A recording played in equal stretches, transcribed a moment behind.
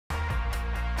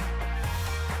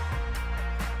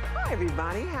Hi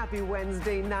everybody, happy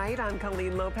Wednesday night. I'm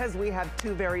Colleen Lopez. We have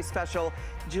two very special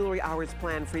jewelry hours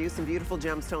planned for you. Some beautiful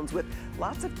gemstones with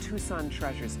lots of Tucson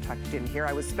treasures tucked in here.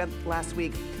 I was spent last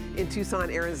week in Tucson,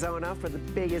 Arizona for the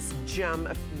biggest gem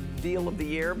deal of the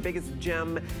year, biggest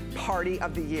gem party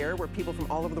of the year, where people from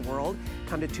all over the world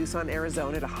come to Tucson,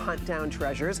 Arizona to hunt down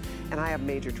treasures. And I have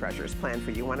major treasures planned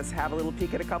for you. Want us to have a little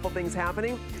peek at a couple things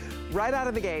happening? Right out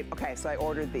of the gate, okay, so I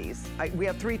ordered these. We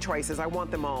have three choices. I want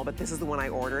them all, but this is the one I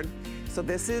ordered. So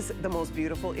this is the most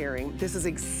beautiful earring. This is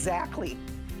exactly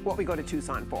what we go to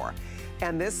Tucson for.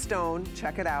 And this stone,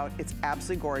 check it out, it's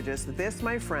absolutely gorgeous. This,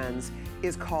 my friends,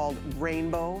 is called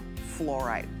rainbow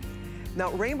fluorite.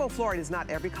 Now, rainbow fluorite is not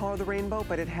every color of the rainbow,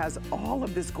 but it has all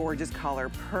of this gorgeous color,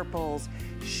 purples,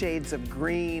 shades of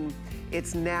green.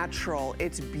 It's natural,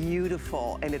 it's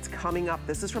beautiful, and it's coming up.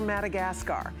 This is from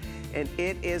Madagascar, and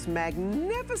it is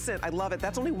magnificent. I love it.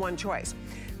 That's only one choice.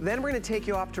 Then we're gonna take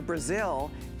you off to Brazil.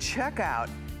 Check out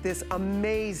this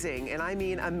amazing, and I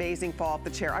mean amazing, fall off the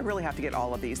chair. I really have to get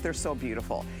all of these. They're so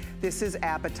beautiful. This is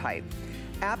apatite.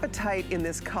 Apatite in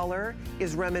this color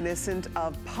is reminiscent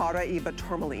of Paraíba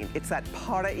tourmaline. It's that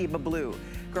Paraíba blue.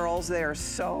 Girls, they are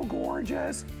so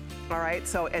gorgeous. All right,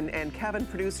 so, and Kevin,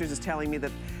 producers, is telling me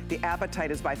that the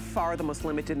apatite is by far the most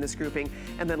limited in this grouping.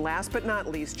 And then last but not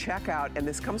least, check out, and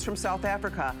this comes from South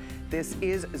Africa, this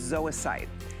is zoisite.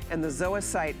 And the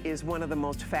zoisite is one of the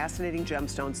most fascinating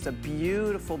gemstones. It's a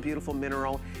beautiful, beautiful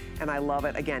mineral, and I love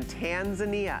it. Again,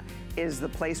 Tanzania is the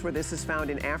place where this is found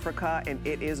in Africa, and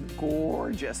it is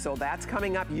gorgeous. So that's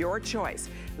coming up, your choice.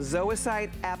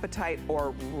 Zoisite, apatite,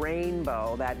 or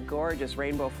rainbow, that gorgeous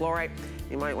rainbow fluorite.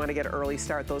 You might want to get an early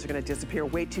start. Those are going to disappear.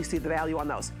 Wait till you see the value on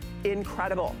those.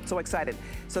 Incredible. So excited.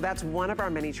 So that's one of our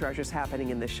many treasures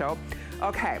happening in this show.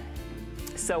 Okay,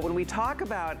 so when we talk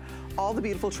about all the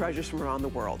beautiful treasures from around the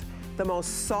world, the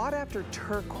most sought after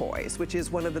turquoise, which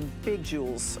is one of the big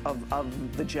jewels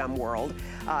of the gem world,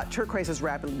 turquoise has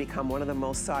rapidly become one of the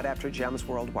most sought after gems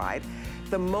worldwide.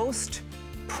 The most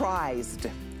prized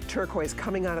turquoise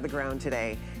coming out of the ground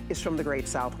today is from the Great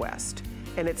Southwest,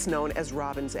 and it's known as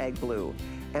robin's egg blue.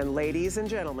 And ladies and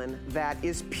gentlemen, that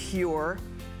is pure,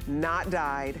 not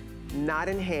dyed, not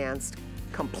enhanced,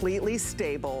 completely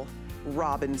stable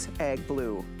robin's egg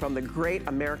blue from the great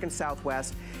American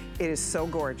Southwest. It is so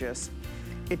gorgeous.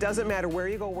 It doesn't matter where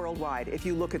you go worldwide. If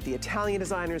you look at the Italian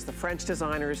designers, the French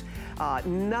designers,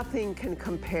 nothing can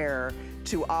compare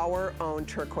to our own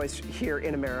turquoise here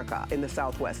in America, in the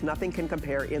Southwest. Nothing can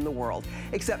compare in the world,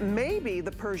 except maybe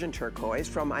the Persian turquoise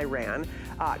from Iran.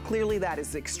 Clearly that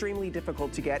is extremely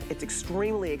difficult to get. It's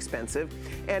extremely expensive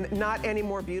and not any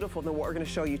more beautiful than what we're gonna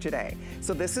show you today.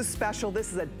 So this is special.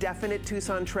 This is a definite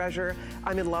Tucson treasure.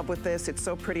 I'm in love with this. It's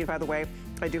so pretty, by the way.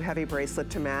 I do have a bracelet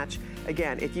to match.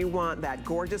 Again, if you want that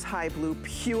gorgeous high blue,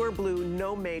 pure blue,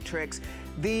 no matrix,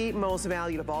 the most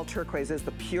valued of all turquoises,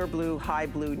 the pure blue, high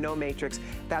blue, no matrix.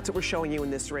 That's what we're showing you in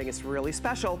this ring. It's really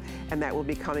special, and that will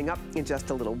be coming up in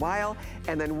just a little while.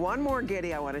 And then one more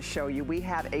goodie I want to show you. We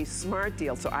have a smart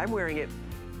deal. So I'm wearing it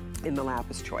in the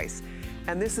lapis choice.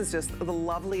 And this is just the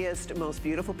loveliest, most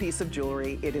beautiful piece of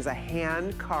jewelry. It is a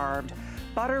hand-carved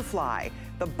butterfly.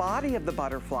 The body of the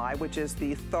butterfly, which is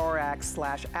the thorax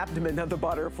 / abdomen of the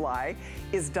butterfly,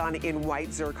 is done in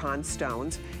white zircon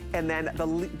stones. And then the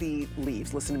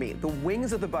leaves, listen to me, the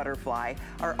wings of the butterfly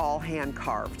are all hand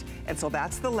carved. And so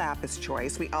that's the lapis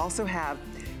choice. We also have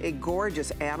a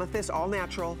gorgeous amethyst, all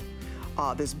natural,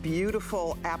 this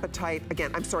beautiful apatite.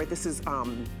 Again, I'm sorry, this is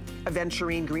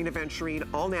aventurine, green aventurine,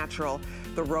 all natural.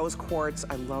 The rose quartz,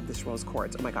 I love this rose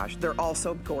quartz. Oh my gosh, they're all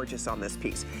so gorgeous on this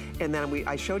piece. And then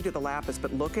I showed you the lapis,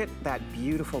 but look at that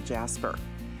beautiful jasper.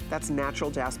 That's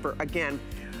natural jasper. Again,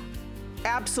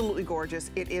 absolutely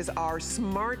gorgeous. It is our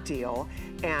smart deal,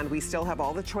 and we still have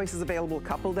all the choices available. A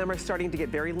couple of them are starting to get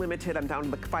very limited. I'm down to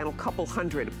the final couple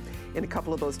hundred in a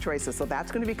couple of those choices. So that's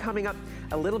going to be coming up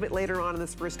a little bit later on in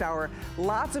this first hour.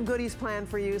 Lots of goodies planned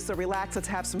for you, so relax, let's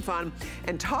have some fun.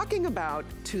 And talking about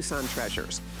Tucson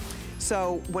treasures.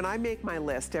 So when I make my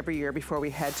list every year before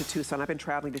we head to Tucson, I've been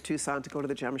traveling to Tucson to go to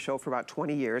the Gem Show for about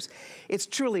 20 years. It's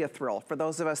truly a thrill. For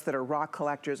those of us that are rock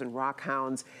collectors and rock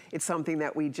hounds, it's something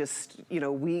that we just, you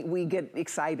know, we get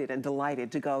excited and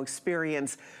delighted to go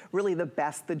experience really the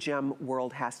best the gem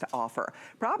world has to offer.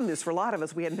 Problem is, for a lot of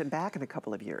us, we hadn't been back in a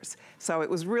couple of years. So it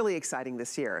was really exciting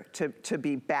this year to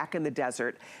be back in the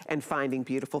desert and finding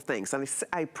beautiful things. And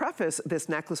I preface this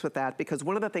necklace with that because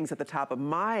one of the things at the top of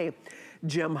my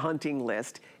gem hunting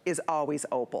list is always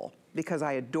opal, because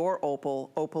I adore opal.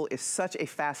 Opal is such a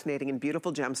fascinating and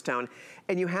beautiful gemstone.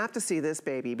 And you have to see this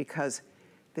baby because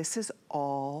this is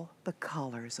all the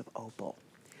colors of opal.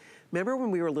 Remember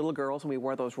when we were little girls and we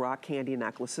wore those rock candy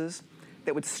necklaces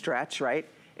that would stretch, right?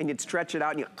 And you'd stretch it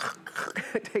out and you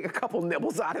take a couple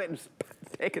nibbles out of it and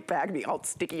take it back and be all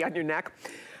sticky on your neck.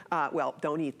 Well,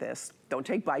 don't eat this. Don't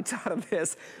take bites out of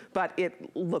this, but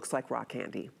it looks like rock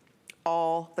candy.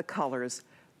 All the colors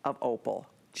of opal.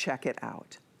 Check it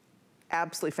out.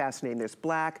 Absolutely fascinating. There's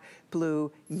black,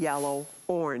 blue, yellow,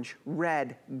 orange,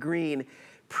 red, green.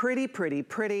 Pretty, pretty,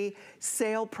 pretty.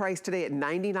 Sale price today at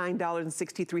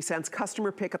 $99.63.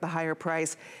 Customer pick at the higher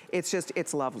price.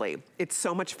 It's lovely. It's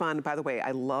so much fun. By the way,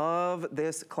 I love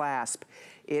this clasp.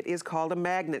 It is called a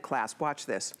magnet clasp. Watch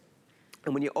this.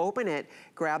 And when you open it,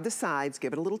 grab the sides,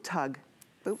 give it a little tug.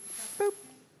 Boop, boop.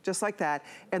 Just like that.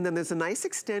 And then there's a nice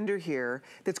extender here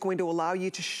that's going to allow you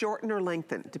to shorten or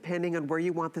lengthen depending on where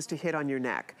you want this to hit on your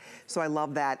neck. So I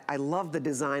love that. I love the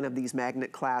design of these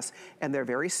magnet clasps, and they're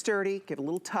very sturdy. Give it a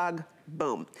little tug,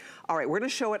 boom. All right, we're gonna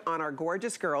show it on our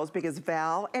gorgeous girls because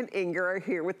Val and Inger are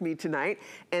here with me tonight,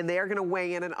 and they are gonna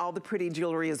weigh in on all the pretty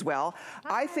jewelry as well.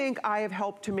 Hi. I think I have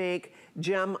helped to make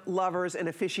gem lovers and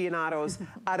aficionados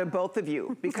out of both of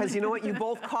you, because you know what, you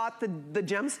both caught the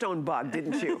gemstone bug,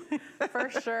 didn't you? For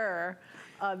sure.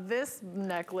 This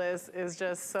necklace is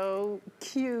just so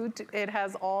cute. It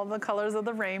has all the colors of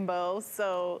the rainbow.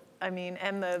 So, I mean,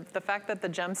 and the fact that the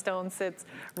gemstone sits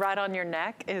right on your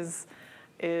neck is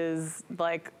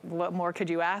like, what more could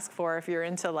you ask for if you're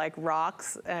into like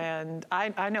rocks? And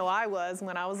I know I was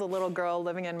when I was a little girl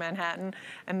living in Manhattan,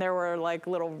 and there were like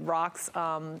little rocks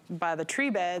by the tree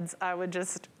beds. I would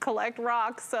just collect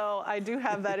rocks, so I do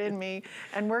have that in me.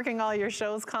 And working all your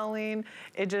shows, Colleen,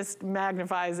 it just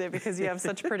magnifies it because you have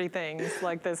such pretty things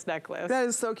like this necklace. That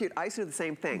is so cute. I used to do the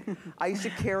same thing. I used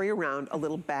to carry around a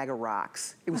little bag of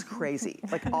rocks. It was crazy.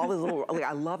 Like all the little, like,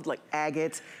 I loved like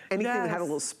agates, anything that had a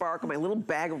little sparkle, my little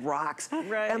bag of rocks.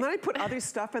 Right. And then I put other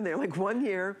stuff in there. Like one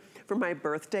year for my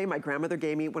birthday, my grandmother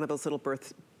gave me one of those little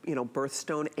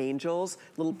birthstone angels,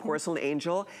 little porcelain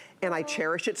angel, and I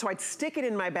cherished it. So I'd stick it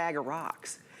in my bag of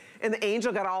rocks. And the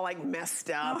angel got all like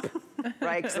messed up,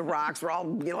 right? Because the rocks were all,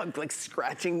 like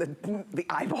scratching the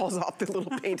eyeballs off the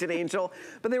little painted angel.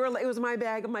 But it was my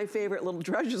bag of my favorite little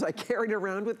treasures I carried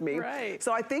around with me. Right.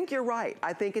 So I think you're right.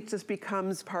 I think it just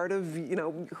becomes part of,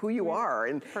 who you are.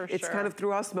 And it's kind of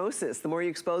through osmosis. The more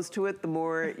you're exposed to it, the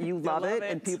more you love it.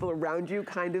 And people around you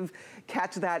kind of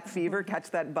catch that fever, catch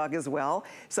that bug as well.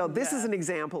 So this is an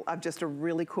example of just a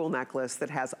really cool necklace that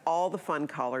has all the fun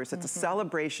colors. It's a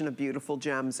celebration of beautiful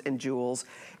gems and jewels,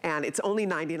 and it's only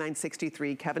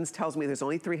 $99.63. Kevin tells me there's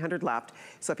only 300 left,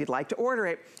 so if you'd like to order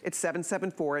it, it's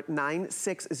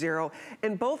 774-960.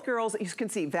 And both girls, you can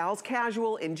see Val's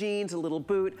casual in jeans, a little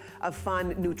boot, a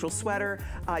fun neutral sweater.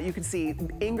 You can see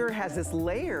Inger has this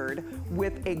layered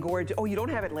with a gorgeous, oh, you don't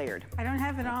have it layered. I don't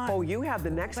have it on. Oh, you have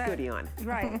the next goodie on.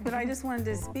 Right, but I just wanted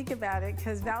to speak about it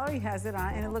because Valerie has it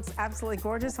on and it looks absolutely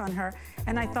gorgeous on her.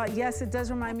 And I thought, yes, it does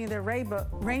remind me of the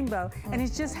rainbow, and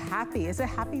it's just happy. It's a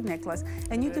happy necklace,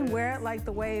 and you can wear it like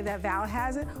the way that Val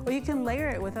has it, or you can layer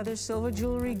it with other silver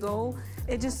jewelry, gold.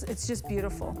 It's just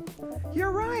beautiful. You're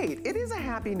right. It is a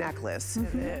happy necklace.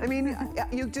 I mean,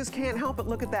 you just can't help but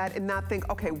look at that and not think,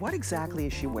 okay, what exactly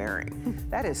is she wearing?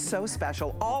 That is so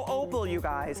special. All opal, you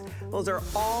guys. Those are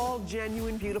all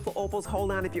genuine, beautiful opals.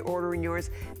 Hold on if you're ordering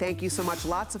yours. Thank you so much.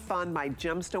 Lots of fun. My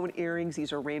gemstone earrings.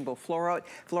 These are rainbow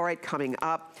fluorite coming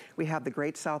up. We have the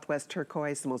great Southwest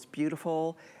turquoise, the most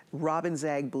beautiful robin's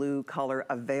egg blue color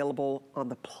available on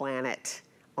the planet.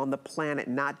 On the planet,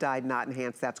 not dyed, not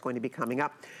enhanced. That's going to be coming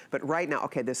up. But right now,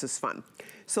 okay, this is fun.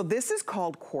 So this is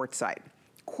called quartzite.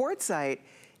 Quartzite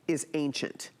is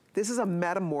ancient. This is a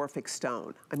metamorphic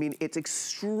stone. I mean, it's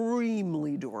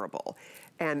extremely durable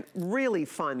and really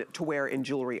fun to wear in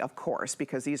jewelry, of course,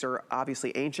 because these are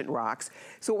obviously ancient rocks.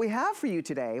 So what we have for you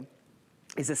today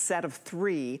is a set of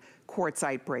 3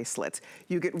 quartzite bracelets.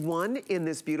 You get one in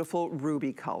this beautiful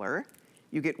ruby color,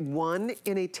 you get one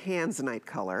in a tanzanite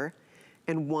color,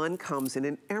 and one comes in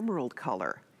an emerald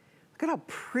color. Look at how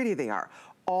pretty they are.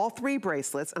 All 3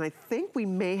 bracelets, and I think we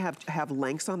may have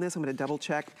lengths on this. I'm gonna double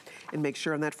check and make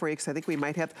sure on that for you, because I think we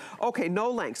might have, okay,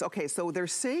 no lengths. Okay, so they're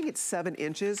saying it's 7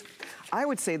 inches. I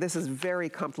would say this is very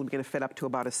comfortably gonna fit up to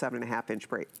about a 7.5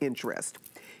 inch wrist,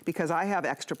 because I have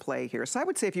extra play here. So I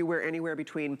would say if you wear anywhere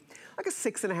between like a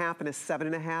 6.5 and a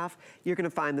 7.5, you're gonna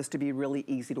find this to be really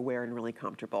easy to wear and really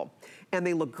comfortable. And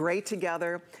they look great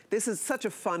together. This is such a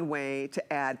fun way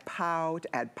to add pow,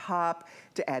 to add pop,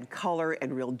 to add color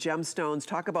and real gemstones.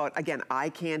 Talk about, again, eye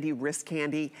candy, wrist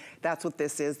candy. That's what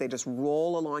this is. They just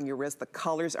roll along your wrist. The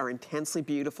colors are intensely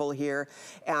beautiful here.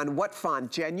 And what fun,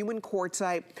 genuine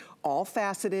quartzite. all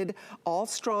faceted, all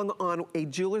strung on a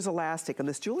jeweler's elastic. And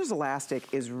this jeweler's elastic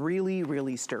is really,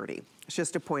 really sturdy. It's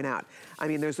just to point out. I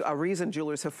mean, there's a reason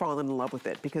jewelers have fallen in love with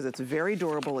it, because it's very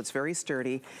durable, it's very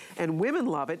sturdy, and women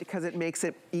love it because it makes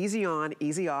it easy on,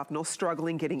 easy off, no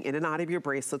struggling getting in and out of your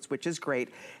bracelets, which is great.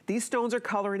 These stones are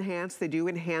color enhanced. They do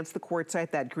enhance the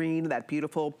quartzite, that green, that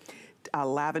beautiful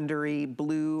lavendery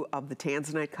blue of the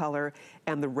tanzanite color,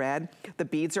 and the red. The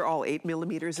beads are all 8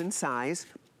 millimeters in size.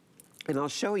 And I'll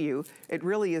show you, it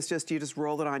really is just, you just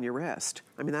roll it on your wrist.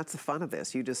 I mean, that's the fun of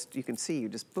this. You can see, you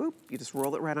just boop, you just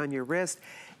roll it right on your wrist,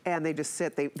 and they just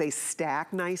sit, they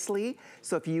stack nicely.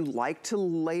 So if you like to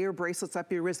layer bracelets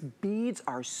up your wrist, beads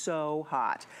are so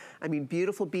hot. I mean,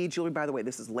 beautiful bead jewelry. By the way,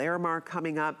 this is Layer Mark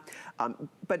coming up.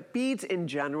 But beads in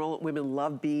general, women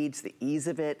love beads, the ease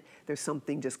of it. There's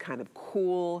something just kind of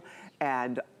cool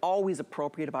and always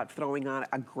appropriate about throwing on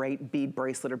a great bead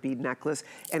bracelet or bead necklace.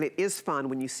 And it is fun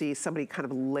when you see somebody kind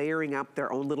of layering up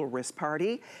their own little wrist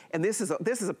party. And this is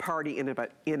a party in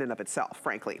and of itself,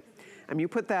 frankly. I mean, you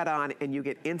put that on and you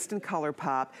get instant color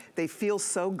pop. They feel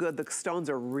so good. The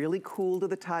stones are really cool to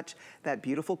the touch. That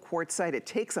beautiful quartzite, it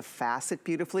takes a facet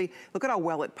beautifully. Look at how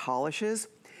well it polishes.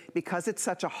 Because it's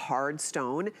such a hard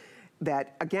stone,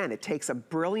 that, again, it takes a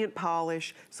brilliant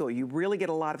polish, so you really get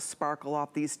a lot of sparkle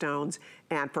off these stones.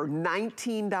 And for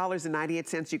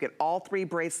 $19.98, you get all 3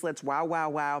 bracelets. Wow, wow,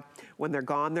 wow. When they're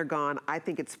gone, they're gone. I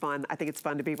think it's fun. I think it's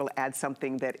fun to be able to add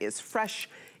something that is fresh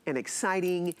and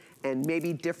exciting and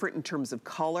maybe different in terms of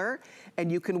color.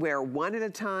 And you can wear 1 at a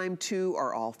time, 2,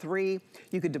 or all 3.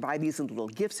 You could divide these into little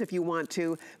gifts if you want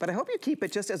to, but I hope you keep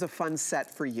it just as a fun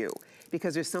set for you,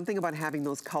 because there's something about having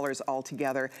those colors all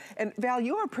together. And Val,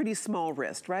 you have a pretty small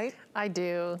wrist, right? I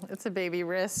do. It's a baby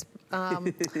wrist.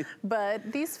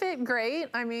 But these fit great.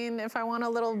 I mean, if I want a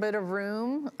little bit of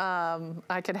room,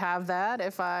 I could have that.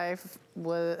 If I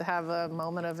would have a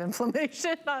moment of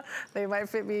inflammation, they might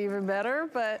fit me even better.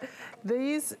 But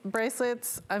these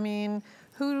bracelets, I mean,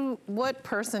 what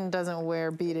person doesn't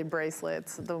wear beaded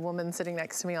bracelets? The woman sitting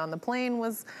next to me on the plane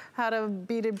had a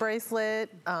beaded bracelet.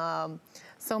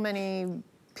 So many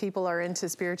people are into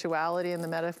spirituality and the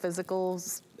metaphysical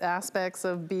aspects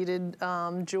of beaded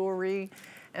jewelry,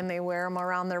 and they wear them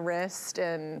around their wrist.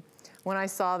 And when I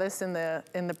saw this in the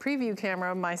preview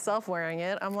camera, myself wearing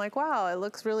it, I'm like, wow, it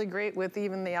looks really great with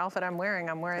even the outfit I'm wearing.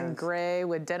 I'm wearing gray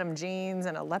with denim jeans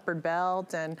and a leopard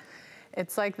belt, and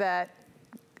it's like that.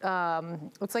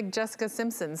 It's like Jessica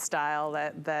Simpson style,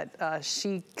 that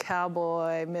chic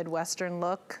cowboy Midwestern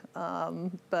look,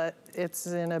 but it's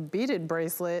in a beaded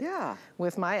bracelet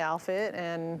with my outfit,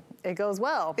 and it goes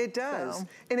well. It does, so.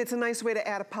 And it's a nice way to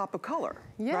add a pop of color,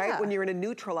 right? When you're in a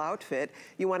neutral outfit,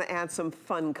 you want to add some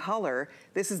fun color.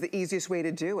 This is the easiest way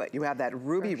to do it. You have that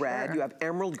ruby red, you have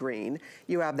emerald green,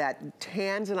 you have that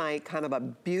tanzanite, kind of a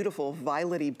beautiful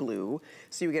violet-y blue,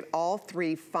 so you get all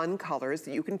 3 fun colors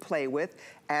that you can play with,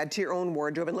 add to your own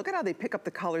wardrobe. And look at how they pick up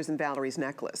the colors in Valerie's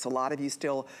necklace. A lot of you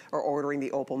still are ordering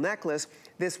the opal necklace.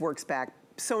 This works back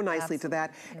so nicely to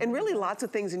that. And really lots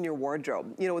of things in your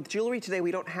wardrobe. You know, with jewelry today,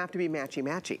 we don't have to be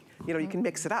matchy-matchy. You know, you can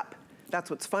mix it up. That's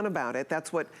what's fun about it.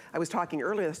 That's what I was talking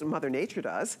earlier, that's what Mother Nature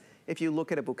does. If you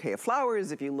look at a bouquet of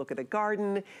flowers, if you look at a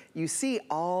garden, you see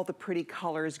all the pretty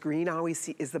colors. Green always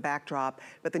is the backdrop,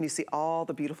 but then you see all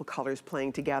the beautiful colors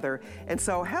playing together. And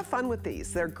so have fun with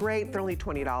these. They're great. They're only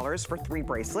 $20 for 3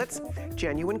 bracelets.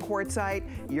 Genuine quartzite,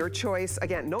 your choice.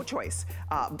 Again, no choice.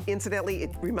 Incidentally,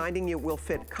 reminding you, will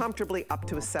fit comfortably up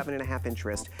to a 7.5-inch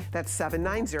wrist. That's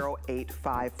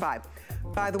 790-855.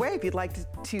 By the way, if you'd like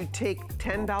to take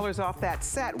 $10 off that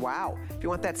set, wow. If you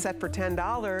want that set for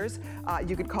 $10,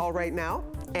 you could call right now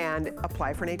and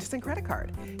apply for an HSN credit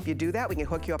card. If you do that, we can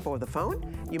hook you up over the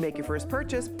phone. You make your first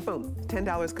purchase, boom,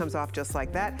 $10 comes off just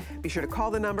like that. Be sure to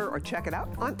call the number or check it out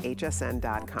on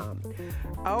hsn.com.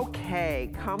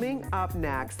 Okay, coming up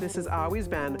next, this has always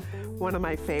been one of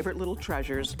my favorite little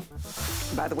treasures.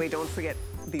 By the way, don't forget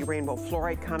the rainbow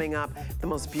fluorite coming up, the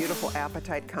most beautiful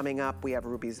apatite coming up. We have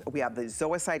rubies, we have the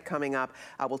zoisite coming up.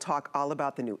 We'll talk all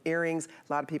about the new earrings.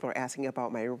 A lot of people are asking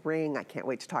about my ring. I can't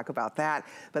wait to talk about that.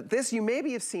 But this you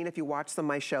maybe have seen if you watch some of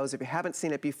my shows. If you haven't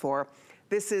seen it before,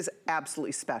 this is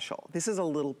absolutely special. This is a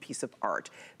little piece of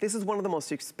art. This is one of the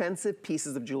most expensive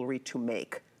pieces of jewelry to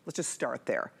make. Let's just start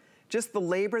there. Just the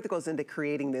labor that goes into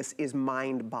creating this is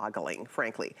mind-boggling,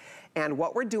 frankly. And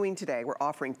what we're doing today, we're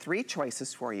offering 3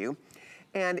 choices for you.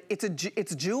 And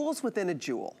it's jewels within a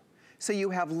jewel. So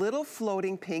you have little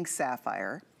floating pink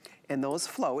sapphire, and those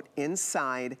float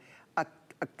inside a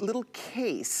little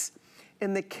case.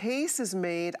 And the case is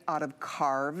made out of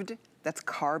carved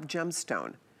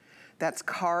gemstone. That's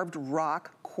carved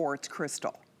rock quartz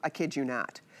crystal. I kid you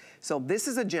not. So this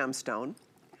is a gemstone.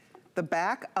 The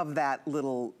back of that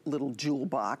little jewel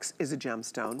box is a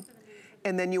gemstone.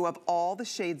 And then you have all the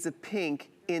shades of pink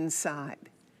inside.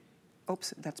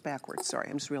 Oops, that's backwards, sorry.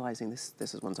 I'm just realizing this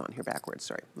one's on here backwards,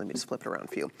 sorry. Let me just flip it around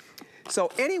for you.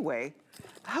 So anyway,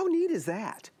 how neat is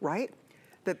that, right?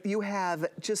 That you have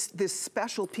just this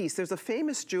special piece. There's a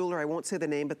famous jeweler, I won't say the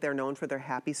name, but they're known for their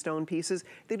happy stone pieces.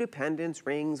 They do pendants,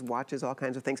 rings, watches, all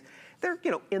kinds of things. They're, you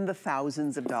know, in the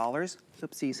thousands of dollars.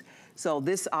 Oopsies. So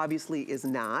this obviously is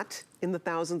not in the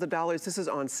thousands of dollars. This is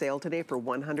on sale today for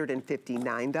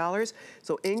 $159.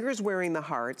 So Ingrid's wearing the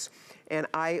hearts, and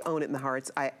I own it in the hearts.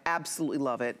 I absolutely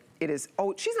love it. It is,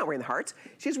 oh, she's not wearing the hearts.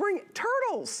 She's wearing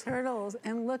turtles. Turtles,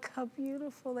 and look how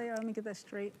beautiful they are. Let me get that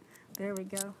straight. There we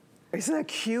go. Isn't that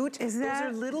cute? Is that?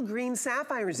 Those are little green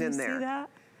sapphires in there. See that?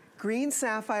 Green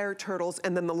sapphire turtles,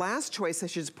 and then the last choice I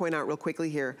should just point out real quickly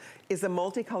here is the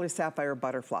multicolored sapphire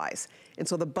butterflies. And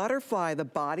so the butterfly, the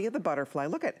body of the butterfly,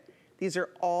 look at, these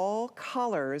are all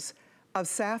colors of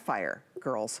sapphire,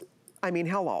 girls. I mean,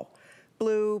 hello.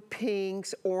 Blue,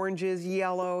 pinks, oranges,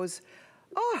 yellows.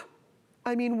 Oh,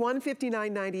 I mean,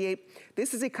 $159.98.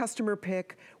 This is a customer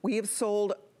pick. We have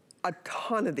sold a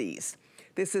ton of these.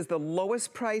 This is the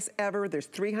lowest price ever. There's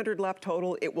 300 left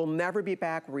total. It will never be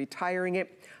back. We're retiring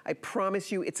it. I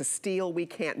promise you it's a steal. We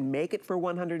can't make it for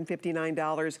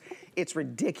 $159. It's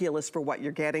ridiculous for what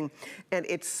you're getting. And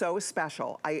it's so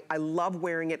special. I love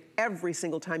wearing it every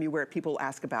single time you wear it. People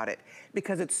ask about it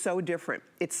because it's so different.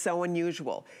 It's so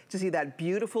unusual to see that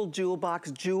beautiful jewel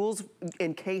box, jewels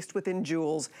encased within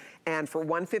jewels. And for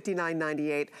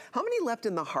 $159.98, how many left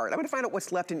in the heart? I'm gonna find out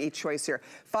what's left in each choice here.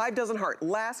 5 dozen heart.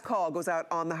 Last call goes out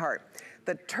on the heart.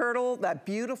 The turtle, that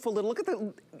beautiful little, look at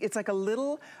the, it's like a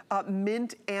little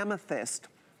mint amethyst.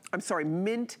 I'm sorry,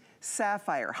 mint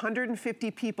sapphire,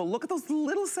 150 people. Look at those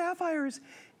little sapphires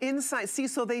inside. See,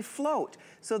 so they float.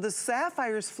 So the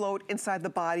sapphires float inside the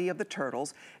body of the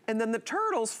turtles, and then the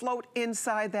turtles float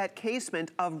inside that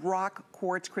casement of rock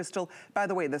quartz crystal. By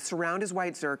the way, the surround is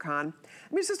white zircon.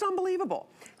 I mean, it's just unbelievable.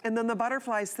 And then the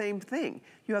butterflies, same thing.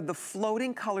 You have the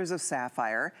floating colors of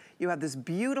sapphire. You have this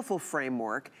beautiful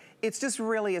framework. It's just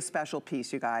really a special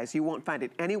piece, you guys. You won't find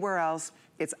it anywhere else.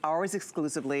 It's ours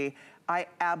exclusively. I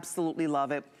absolutely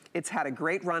love it. It's had a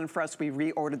great run for us. We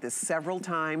reordered this several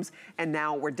times, and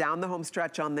now we're down the home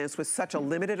stretch on this with such a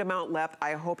limited amount left.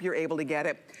 I hope you're able to get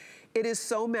it. It is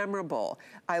so memorable.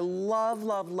 I love,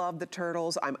 love, love the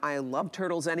turtles. I love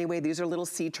turtles anyway. These are little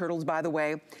sea turtles, by the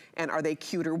way. And are they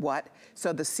cute or what?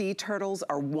 So the sea turtles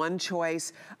are one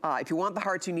choice. If you want the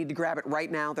hearts, you need to grab it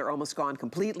right now. They're almost gone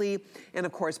completely. And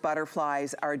of course,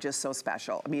 butterflies are just so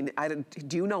special. I mean,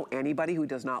 do you know anybody who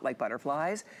does not like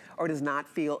butterflies or does not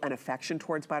feel an affection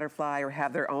towards butterfly or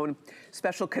have their own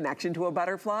special connection to a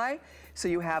butterfly? So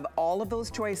you have all of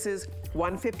those choices,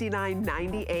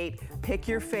 $159.98. Pick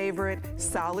your favorite,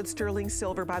 solid sterling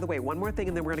silver. By the way, one more thing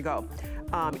and then we're gonna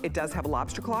go. It does have a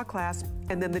lobster claw clasp,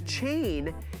 and then the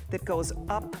chain that goes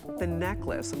up the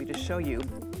necklace, let me just show you,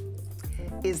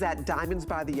 is that diamonds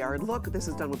by the yard look. This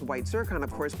is done with white zircon,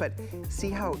 of course, but see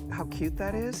how cute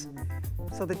that is?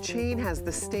 So the chain has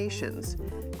the stations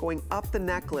going up the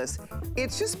necklace.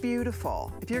 It's just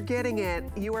beautiful. If you're getting it,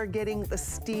 you are getting the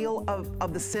steal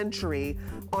of the century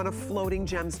on a floating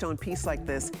gemstone piece like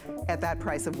this at that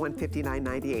price of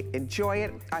 $159.98. Enjoy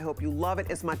it. I hope you love it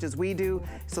as much as we do.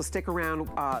 So stick around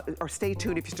or stay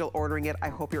tuned if you're still ordering it. I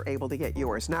hope you're able to get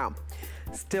yours. Now,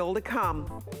 still to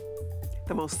come,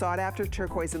 the most sought after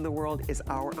turquoise in the world is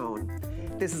our own.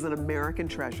 This is an American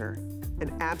treasure,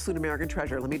 an absolute American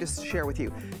treasure. Let me just share with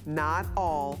you, not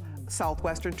all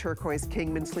Southwestern turquoise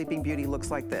Kingman Sleeping Beauty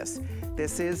looks like this.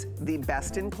 This is the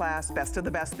best in class, best of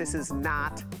the best. This is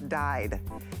not dyed.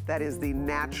 That is the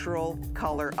natural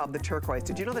color of the turquoise.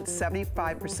 Did you know that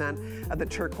 75% of the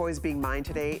turquoise being mined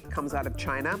today comes out of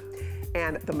China?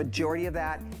 And the majority of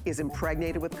that is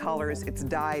impregnated with colors. It's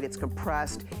dyed, it's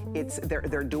compressed,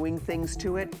 they're doing things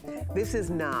to it. This is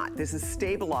not. This is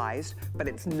stabilized, but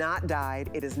it's not dyed.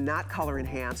 It is not color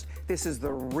enhanced. This is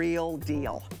the real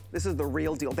deal. This is the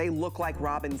real deal. They look like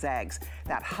robin's eggs.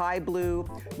 That high blue,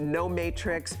 no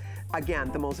matrix.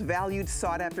 Again, the most valued,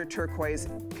 sought after turquoise,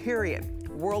 period.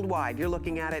 Worldwide, you're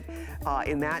looking at it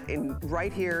in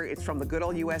right here. It's from the good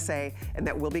old USA, and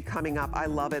that will be coming up. I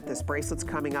love it. This bracelet's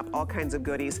coming up, all kinds of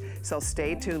goodies. So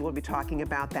stay tuned. We'll be talking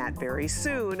about that very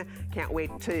soon. Can't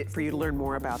wait for you to learn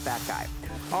more about that guy.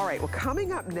 All right, well,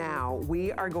 coming up now,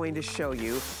 we are going to show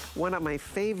you one of my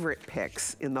favorite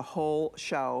picks in the whole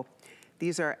show.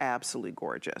 These are absolutely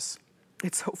gorgeous.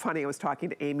 It's so funny, I was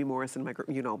talking to Amy Morrison, my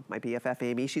BFF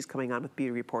Amy. She's coming on with Beauty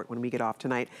Report when we get off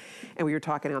tonight. And we were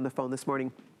talking on the phone this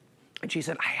morning. And she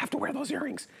said, I have to wear those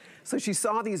earrings. So she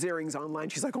saw these earrings online.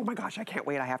 She's like, oh my gosh, I can't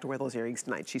wait. I have to wear those earrings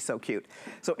tonight. She's so cute.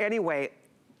 So anyway,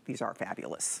 these are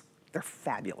fabulous. They're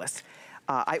fabulous.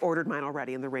 I ordered mine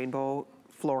already in the rainbow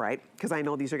fluorite because I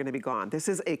know these are gonna be gone. This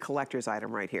is a collector's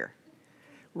item right here.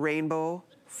 Rainbow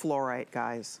fluorite,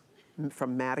 guys,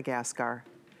 from Madagascar.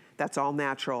 That's all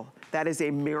natural. That is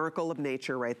a miracle of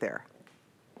nature right there.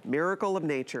 Miracle of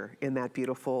nature in that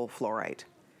beautiful fluorite.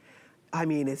 I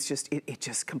mean, it's just, it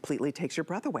just completely takes your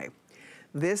breath away.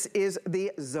 This is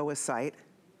the zoisite,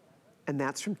 and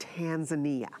that's from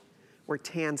Tanzania, where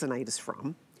tanzanite is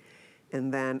from.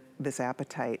 And then this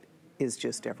apatite is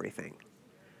just everything.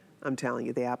 I'm telling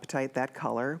you, the apatite, that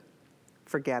color,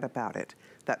 forget about it.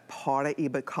 That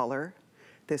Paraíba color,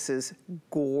 this is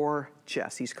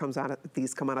gorgeous. These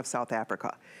come out of South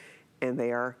Africa. And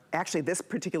they are, actually this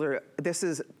particular, this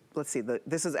is, let's see,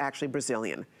 this is actually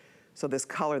Brazilian. So this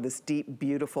color, this deep,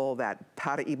 beautiful, that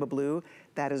Paraíba blue,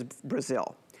 that is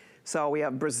Brazil. So we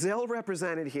have Brazil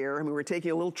represented here. I mean, we're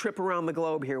taking a little trip around the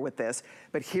globe here with this,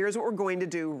 but here's what we're going to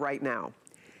do right now.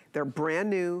 They're brand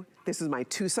new. This is my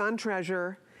Tucson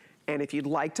treasure. And if you'd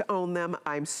like to own them,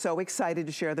 I'm so excited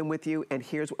to share them with you. And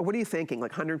here's, what are you thinking,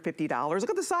 like $150? Look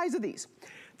at the size of these.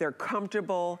 They're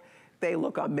comfortable. They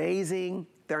look amazing.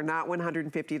 They're not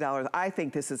 $150. I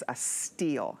think this is a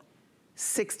steal.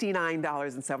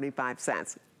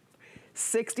 $69.75.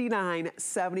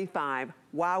 $69.75.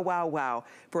 Wow, wow, wow.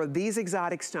 For these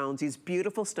exotic stones, these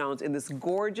beautiful stones in this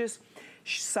gorgeous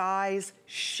size,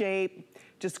 shape,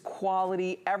 just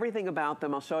quality, everything about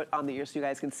them. I'll show it on the ear so you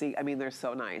guys can see. I mean, they're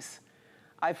so nice.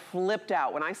 I flipped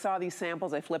out. When I saw these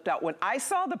samples, I flipped out. When I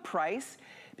saw the price,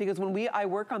 because when I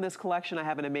work on this collection, I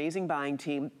have an amazing buying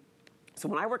team. So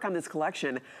when I work on this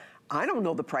collection, I don't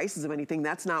know the prices of anything.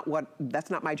 That's not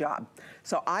my job.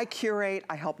 So I curate,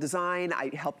 I help design,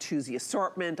 I help choose the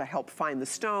assortment, I help find the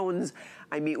stones,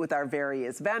 I meet with our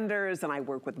various vendors, and I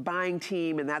work with the buying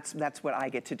team, and that's what I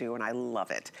get to do, and I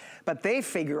love it. But they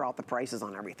figure out the prices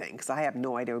on everything, because I have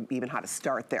no idea even how to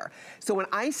start there. So when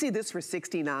I see this for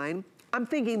 $69, I'm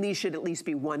thinking these should at least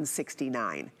be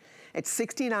 $169. It's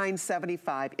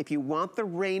 $69.75 if you want the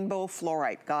rainbow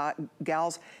fluorite.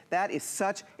 Gals, that is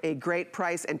such a great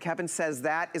price, and Kevin says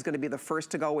that is gonna be the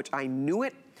first to go, which I knew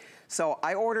it. So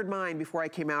I ordered mine before I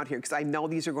came out here because I know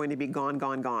these are going to be gone,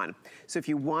 gone, gone. So if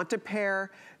you want to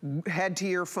pair, head to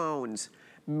your phones,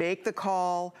 make the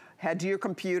call, head to your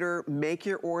computer, make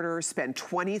your order, spend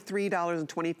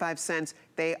 $23.25.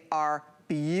 They are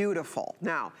beautiful.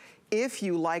 Now, if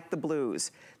you like the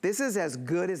blues, this is as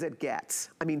good as it gets.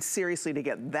 I mean, seriously, to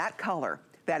get that color,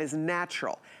 that is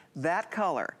natural, that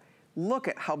color, look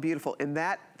at how beautiful, and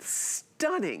that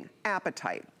stunning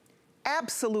apatite,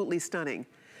 absolutely stunning.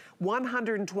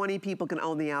 120 people can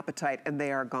own the apatite, and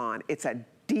they are gone. It's a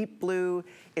deep blue,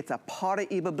 it's a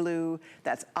Paraíba blue,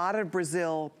 that's out of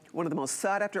Brazil, one of the most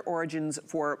sought after origins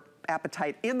for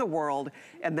apatite in the world,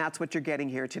 and that's what you're getting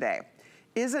here today.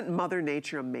 Isn't Mother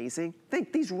Nature amazing?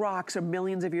 Think these rocks are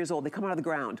millions of years old. They come out of the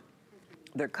ground.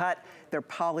 They're cut, they're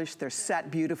polished, they're set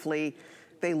beautifully.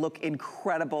 They look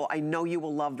incredible. I know you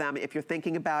will love them if you're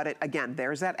thinking about it. Again,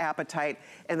 there's that apatite.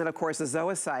 And then of course the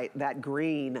zoisite, that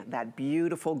green, that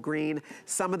beautiful green.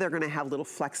 Some of them are gonna have little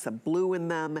flecks of blue in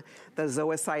them. The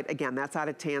zoisite, again, that's out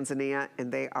of Tanzania,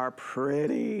 and they are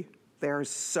pretty. They're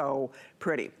so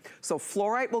pretty. So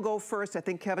fluorite will go first. I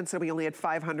think Kevin said we only had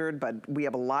 500, but we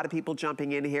have a lot of people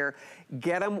jumping in here.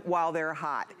 Get them while they're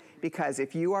hot, because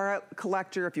if you are a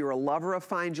collector, if you're a lover of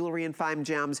fine jewelry and fine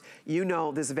gems, you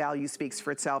know this value speaks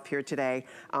for itself here today.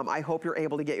 I hope you're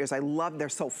able to get yours. I love, they're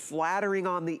so flattering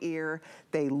on the ear.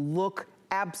 They look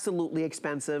absolutely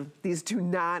expensive. These do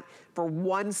not, for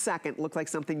 1 second, look like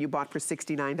something you bought for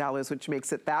 $69, which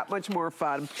makes it that much more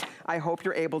fun. I hope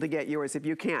you're able to get yours if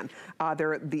you can.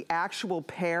 The actual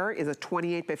pair is a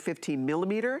 28 by 15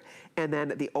 millimeter, and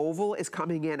then the oval is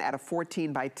coming in at a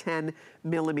 14 by 10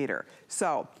 millimeter.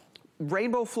 So,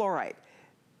 rainbow fluorite,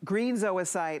 green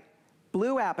zoisite,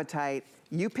 blue apatite.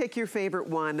 You pick your favorite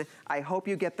one. I hope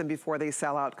you get them before they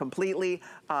sell out completely.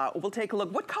 We'll take a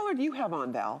look. What color do you have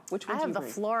on, Val? Which one do you bring? I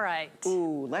have the fluorite.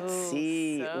 Ooh, let's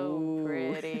see. So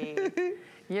pretty.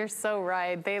 You're so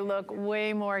right. They look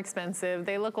way more expensive.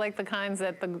 They look like the kinds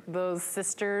that those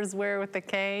sisters wear with the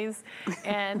Ks.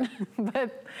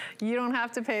 But you don't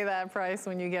have to pay that price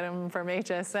when you get them from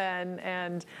HSN.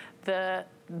 And the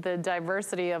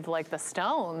diversity of like the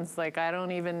stones, like I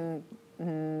don't even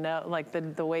know, like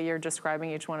the way you're describing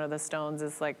each one of the stones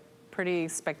is like pretty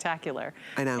spectacular.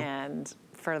 I know. And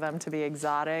for them to be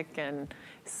exotic and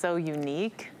so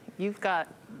unique,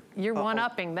 you're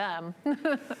one-upping them.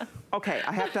 Okay,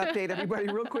 I have to update everybody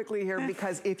real quickly here,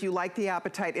 because if you like the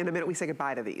appetite, in a minute we say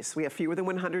goodbye to these. We have fewer than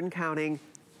 100 and counting.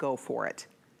 Go for it.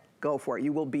 Go for it.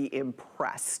 You will be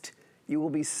impressed. You will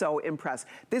be so impressed.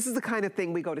 This is the kind of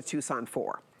thing we go to Tucson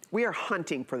for. We are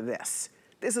hunting for this.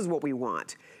 This is what we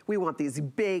want. We want these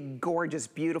big, gorgeous,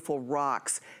 beautiful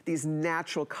rocks, these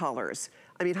natural colors.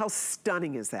 I mean, how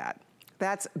stunning is that?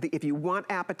 If you want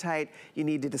appetite, you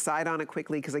need to decide on it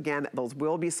quickly, because again, those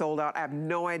will be sold out. I have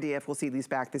no idea if we'll see these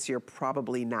back this year,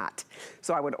 probably not.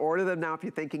 So I would order them now if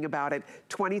you're thinking about it.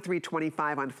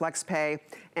 $23.25 on FlexPay,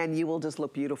 and you will just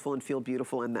look beautiful and feel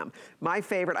beautiful in them. My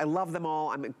favorite, I love them all.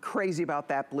 I'm crazy about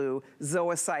that blue.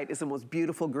 Zoisite is the most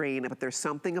beautiful green, but there's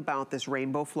something about this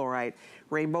rainbow fluorite.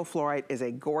 Rainbow fluorite is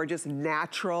a gorgeous,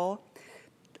 natural,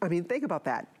 I mean, think about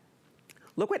that.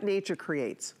 Look what nature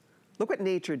creates. Look what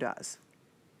nature does.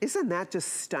 Isn't that just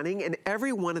stunning? And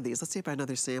every one of these, let's see if I have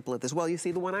another sample of this. Well, you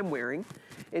see the one I'm wearing,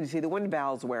 and you see the one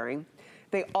Val's wearing.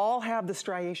 They all have the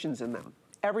striations in them.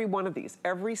 Every one of these,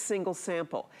 every single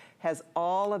sample has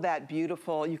all of that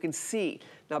beautiful, you can see.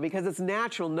 Now, because it's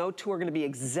natural, no two are gonna be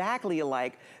exactly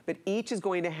alike, but each is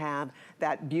going to have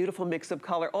that beautiful mix of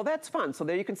color. Oh, that's fun. So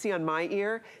there you can see on my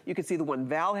ear, you can see the one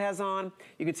Val has on,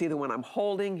 you can see the one I'm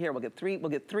holding. Here, we'll get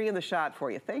three in the shot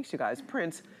for you. Thanks, you guys.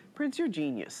 Prince, you're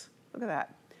genius. Look at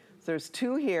that. So there's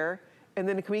two here, and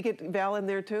then can we get Val in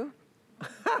there too?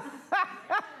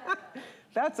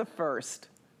 That's a first.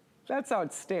 That's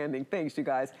outstanding. Thanks, you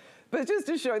guys. But just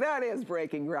to show, that is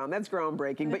breaking ground. That's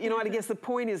groundbreaking. But you know what, I guess the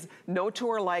point is, no two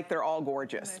are alike, they're all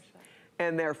gorgeous.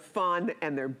 And they're fun,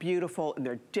 and they're beautiful, and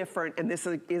they're different. And this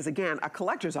is, again, a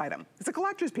collector's item. It's a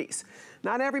collector's piece.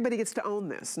 Not everybody gets to own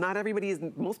this. Not everybody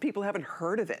most people haven't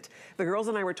heard of it. The girls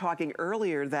and I were talking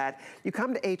earlier that you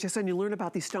come to HSN, you learn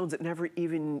about these stones that never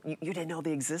even, you didn't know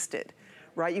they existed.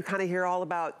 Right, you kind of hear all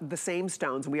about the same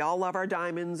stones. We all love our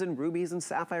diamonds and rubies and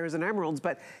sapphires and emeralds,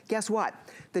 but guess what?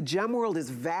 The gem world is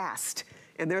vast,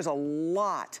 and there's a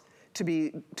lot to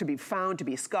be found, to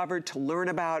be discovered, to learn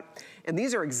about. And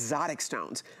these are exotic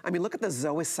stones. I mean, look at the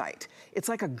zoisite. It's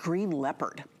like a green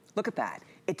leopard. Look at that.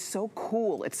 It's so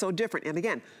cool, it's so different. And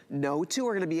again, no two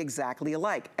are gonna be exactly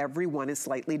alike. Every one is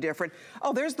slightly different.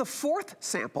 Oh, there's the fourth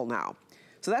sample now.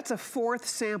 So that's a fourth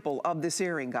sample of this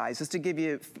earring, guys, just to give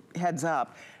you heads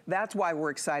up. That's why we're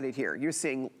excited here. You're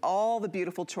seeing all the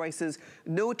beautiful choices.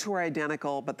 No two are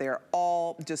identical, but they're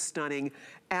all just stunning.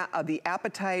 The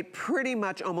appetite, pretty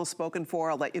much almost spoken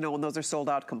for. I'll let you know when those are sold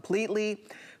out completely.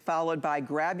 Followed by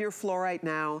grab your fluorite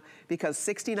now, because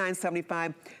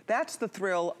 $69.75, that's the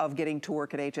thrill of getting to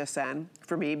work at HSN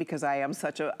for me, because I am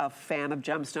such a fan of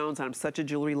gemstones, and I'm such a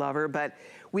jewelry lover, but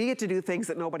we get to do things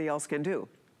that nobody else can do.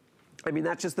 I mean,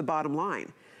 that's just the bottom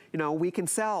line. You know, we can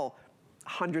sell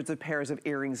hundreds of pairs of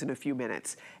earrings in a few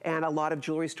minutes, and a lot of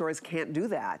jewelry stores can't do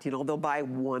that. You know, they'll buy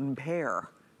one pair,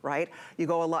 right? You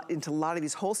go into a lot of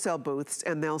these wholesale booths,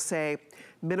 and they'll say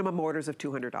minimum orders of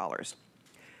 $200.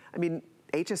 I mean,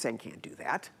 HSN can't do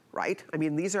that, right? I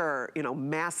mean, these are, you know,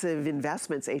 massive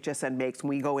investments HSN makes when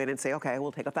we go in and say, okay,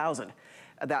 we'll take 1,000.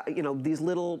 That, you know, these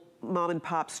little mom and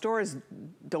pop stores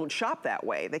don't shop that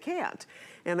way. They can't.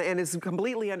 And it's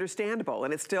completely understandable.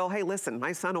 And it's still, hey, listen,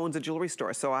 my son owns a jewelry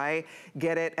store, so I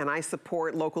get it, and I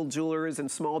support local jewelers and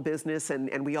small business,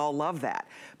 and we all love that.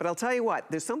 But I'll tell you what,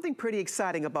 there's something pretty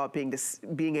exciting about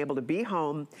being able to be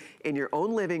home in your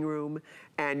own living room,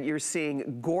 and you're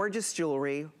seeing gorgeous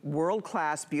jewelry,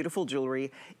 world-class, beautiful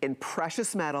jewelry in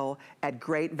precious metal at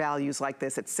great values like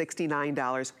this at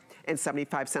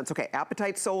 $69.75. Okay,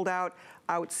 appetite sold out.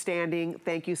 Outstanding,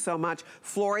 thank you so much.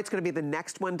 Fluorite's gonna be the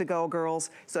next one to go, girls.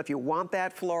 So if you want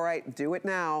that fluorite, do it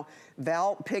now.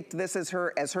 Val picked this as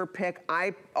her pick.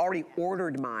 I already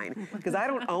ordered mine, because I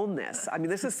don't own this. I mean,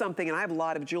 this is something, and I have a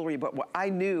lot of jewelry, but what I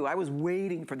knew, I was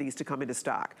waiting for these to come into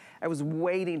stock. I was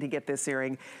waiting to get this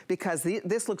earring, because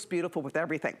this looks beautiful with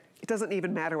everything. It doesn't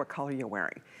even matter what color you're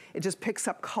wearing. It just picks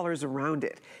up colors around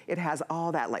it. It has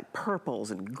all that, like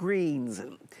purples and greens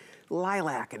and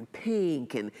lilac and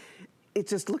pink, and it's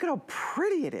just, look at how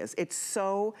pretty it is. It's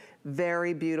so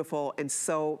very beautiful and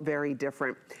so very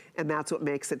different, and that's what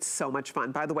makes it so much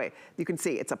fun. By the way, you can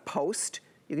see it's a post.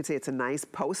 You can see it's a nice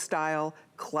post style,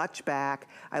 clutch back.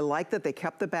 I like that they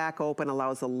kept the back open,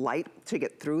 allows the light to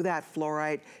get through that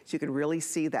fluorite, so you can really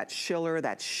see that shiller,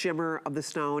 that shimmer of the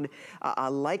stone. I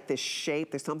like this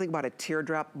shape. There's something about a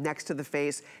teardrop next to the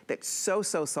face that's so,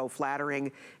 so, so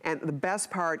flattering. And the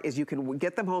best part is you can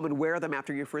get them home and wear them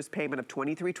after your first payment of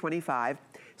 $23.25.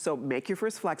 So make your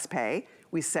first flex pay.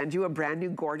 We send you a brand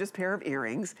new gorgeous pair of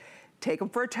earrings. Take them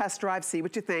for a test drive, see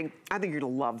what you think. I think you're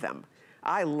gonna love them.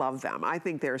 I love them. I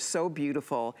think they're so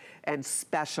beautiful and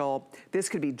special. This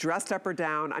could be dressed up or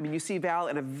down. I mean, you see Val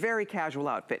in a very casual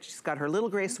outfit. She's got her little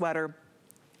gray sweater,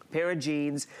 pair of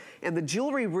jeans, and the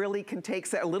jewelry really can take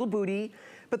a little booty,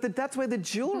 but that's why the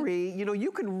jewelry, you know,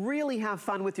 you can really have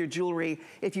fun with your jewelry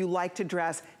if you like to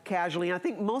dress casually. And I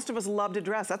think most of us love to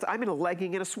dress. I'm in a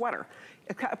legging and a sweater.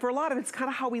 For a lot of it, it's kind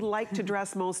of how we like to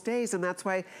dress most days, and that's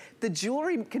why the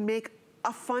jewelry can make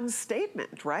a fun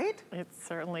statement, right? It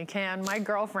certainly can. My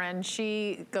girlfriend,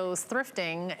 she goes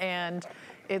thrifting, and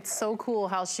it's so cool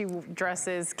how she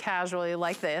dresses casually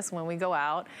like this when we go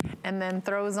out, and then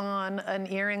throws on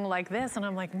an earring like this, and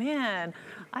I'm like, man,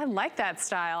 I like that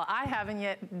style. I haven't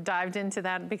yet dived into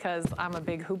that because I'm a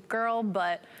big hoop girl,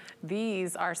 but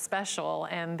these are special,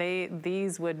 and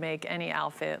these would make any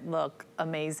outfit look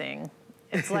amazing.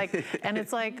 It's like, and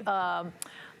it's like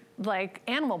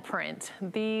animal print.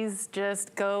 These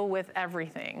just go with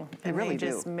everything. They really do.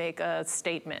 They just make a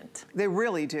statement. They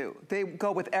really do. They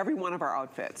go with every one of our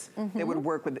outfits. They would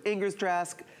work with Ingrid's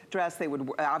dress. They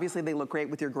would, obviously they look great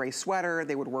with your gray sweater.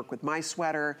 They would work with my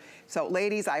sweater. So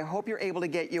ladies, I hope you're able to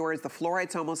get yours. The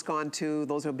fluorite's almost gone too.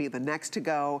 Those will be the next to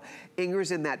go.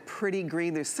 Ingrid's in that pretty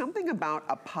green. There's something about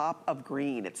a pop of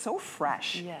green. It's so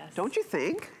fresh. Yes. Don't you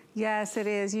think? Yes, it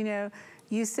is. You know,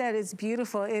 you said it's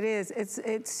beautiful. It is.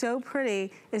 It's so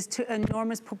pretty. It's to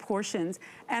enormous proportions.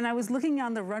 And I was looking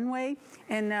on the runway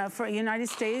for United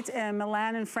States and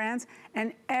Milan and France,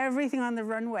 and everything on the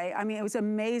runway. I mean, it was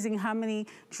amazing how many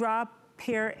drop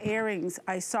pair earrings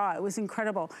I saw. It was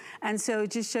incredible. And so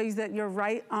it just shows that you're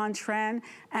right on trend.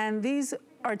 And these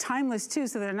are timeless too,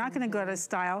 so they're not going to go out of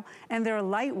style. And they're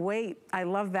lightweight. I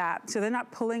love that. So they're not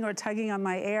pulling or tugging on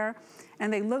my hair,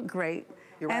 and they look great.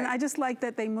 Right. And I just like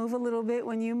that they move a little bit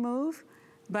when you move,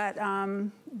 but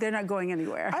they're not going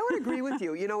anywhere. I would agree with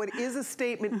you. You know, it is a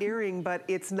statement earring, but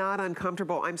it's not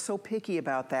uncomfortable. I'm so picky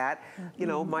about that. You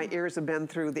know, my ears have been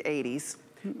through the 80s,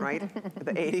 right?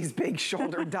 The 80s big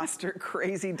shoulder duster,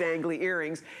 crazy dangly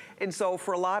earrings. And so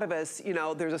for a lot of us, you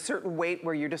know, there's a certain weight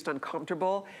where you're just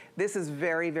uncomfortable. This is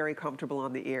very, very comfortable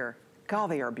on the ear. God,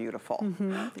 they are beautiful.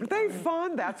 Aren't they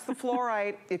fun? That's the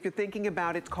fluorite. If you're thinking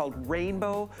about it, it's called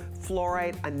rainbow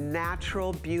fluorite, a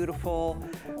natural, beautiful,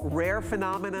 rare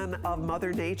phenomenon of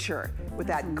Mother Nature with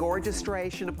that gorgeous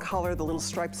striation of color, the little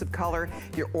stripes of color.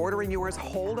 You're ordering yours.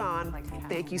 Hold on.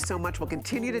 Thank you so much. We'll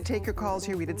continue to take your calls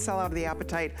here. We did sell out of the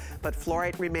appetite, but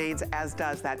fluorite remains, as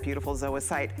does that beautiful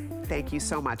zoisite. Thank you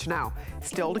so much. Now,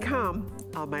 still to come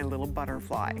on my little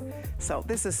butterfly. So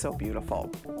this is so beautiful.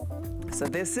 So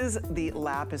this is the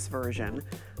lapis version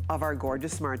of our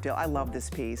gorgeous Smart Deal. I love this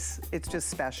piece. It's just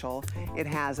special. It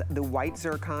has the white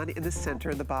zircon in the center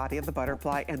of the body of the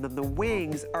butterfly, and then the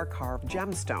wings are carved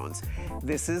gemstones.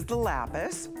 This is the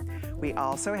lapis. We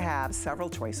also have several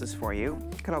choices for you.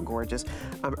 Look at how gorgeous.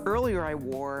 Earlier I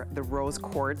wore the rose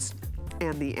quartz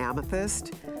and the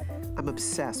amethyst. I'm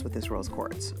obsessed with this rose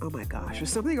quartz. Oh my gosh,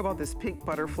 there's something about this pink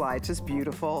butterfly. It's just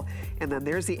beautiful. And then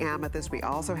there's the amethyst. We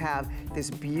also have this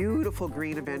beautiful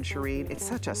green aventurine. It's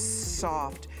such a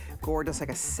soft, gorgeous, like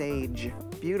a sage,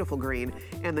 beautiful green.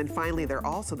 And then finally,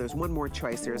 there's one more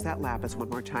choice. There's that lapis one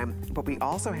more time. But we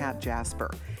also have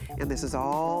jasper. And this is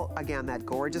all, again, that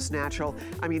gorgeous natural.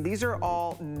 I mean, these are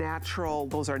all natural.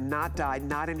 Those are not dyed,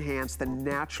 not enhanced, the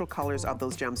natural colors of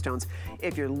those gemstones.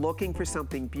 If you're looking for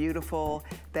something beautiful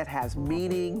that has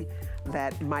meaning,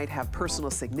 that might have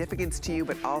personal significance to you,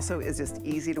 but also is just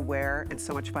easy to wear and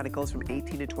so much fun. It goes from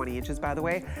 18 to 20 inches, by the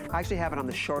way. I actually have it on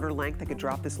the shorter length. I could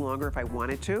drop this longer if I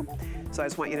wanted to. So I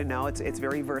just want you to know it's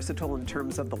very versatile in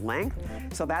terms of the length.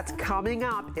 So that's coming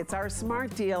up. It's our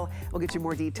Smart Deal. We'll get you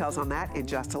more details on that in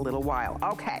just a little while.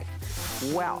 Okay,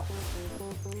 well,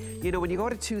 you know, when you go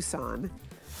to Tucson,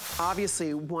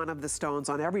 obviously one of the stones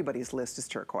on everybody's list is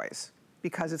turquoise,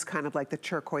 because it's kind of like the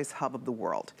turquoise hub of the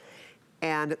world.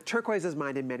 And turquoise is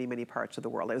mined in many, many parts of the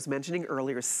world. I was mentioning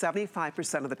earlier,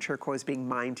 75% of the turquoise being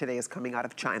mined today is coming out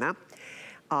of China.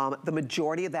 The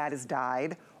majority of that is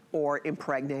dyed or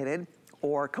impregnated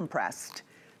or compressed.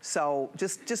 So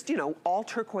just you know, all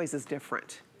turquoise is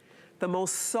different. The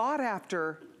most sought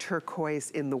after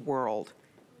turquoise in the world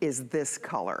is this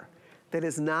color that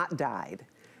is not dyed,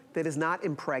 that is not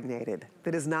impregnated,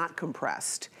 that is not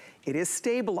compressed. It is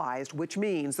stabilized, which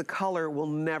means the color will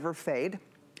never fade.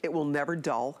 It will never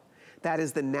dull. That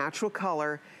is the natural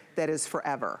color that is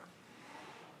forever.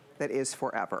 That is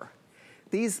forever.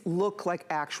 These look like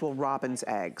actual robin's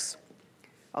eggs.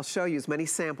 I'll show you as many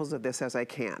samples of this as I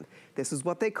can. This is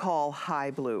what they call high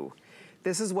blue.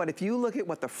 This is what, if you look at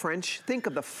what the French, think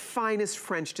of the finest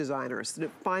French designers, the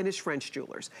finest French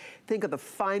jewelers. Think of the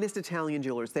finest Italian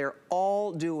jewelers. They're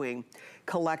all doing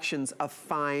collections of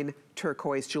fine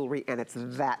turquoise jewelry and it's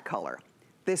that color.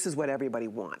 This is what everybody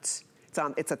wants.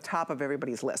 It's a top of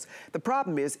everybody's list. The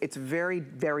problem is it's very,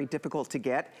 very difficult to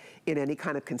get in any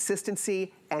kind of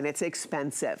consistency, and it's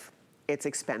expensive. It's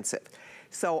expensive.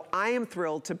 So I am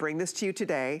thrilled to bring this to you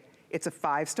today. It's a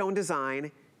 5-stone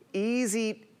design,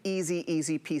 easy, easy,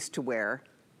 easy piece to wear.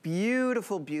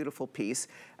 Beautiful, beautiful piece.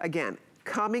 Again,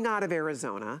 coming out of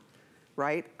Arizona,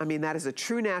 right? I mean, that is a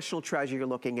true national treasure you're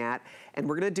looking at. And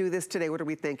we're gonna do this today. What are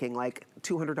we thinking, like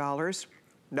 $200?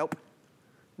 Nope,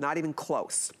 not even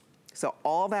close. So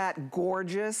all that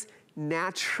gorgeous,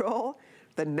 natural,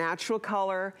 the natural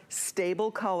color,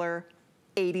 stable color,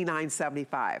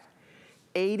 $89.75.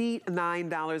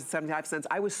 $89.75.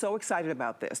 I was so excited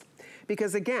about this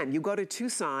because again, you go to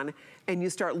Tucson and you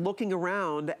start looking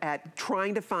around at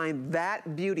trying to find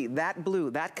that beauty, that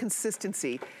blue, that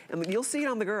consistency, and you'll see it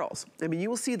on the girls. I mean, you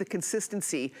will see the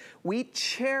consistency. We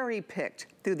cherry picked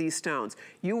through these stones.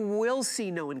 You will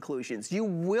see no inclusions. You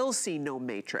will see no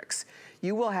matrix.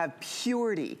 You will have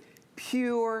purity,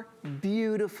 pure,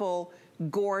 beautiful,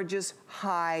 gorgeous,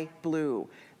 high blue.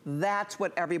 That's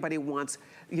what everybody wants,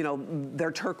 you know,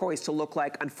 their turquoise to look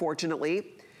like.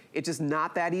 Unfortunately, it's just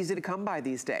not that easy to come by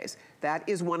these days. That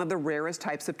is one of the rarest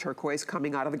types of turquoise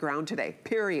coming out of the ground today,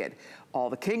 period. All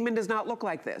the Kingman does not look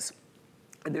like this.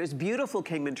 And there's beautiful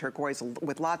Kingman turquoise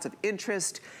with lots of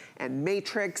interest and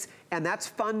matrix, and that's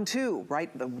fun too, right?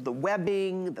 The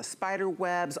webbing, the spider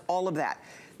webs, all of that.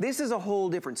 This is a whole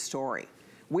different story.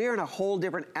 We're in a whole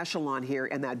different echelon here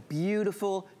in that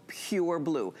beautiful, pure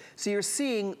blue. So you're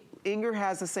seeing, Inger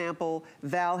has a sample,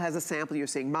 Val has a sample, you're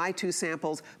seeing my 2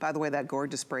 samples. By the way, that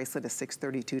gorgeous bracelet is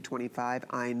 $632.25.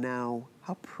 I know,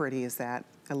 how pretty is that?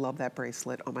 I love that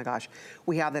bracelet, oh my gosh.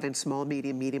 We have that in small,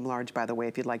 medium, medium, large, by the way,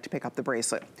 if you'd like to pick up the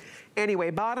bracelet. Anyway,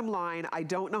 bottom line, I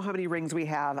don't know how many rings we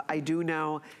have. I do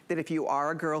know that if you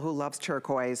are a girl who loves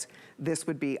turquoise, this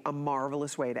would be a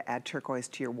marvelous way to add turquoise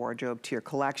to your wardrobe, to your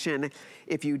collection.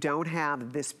 If you don't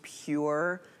have this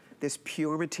pure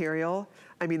material,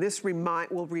 I mean, this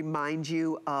will remind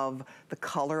you of the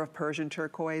color of Persian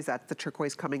turquoise. That's the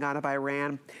turquoise coming out of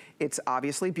Iran. It's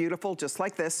obviously beautiful, just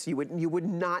like this. You would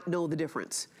not know the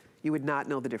difference. You would not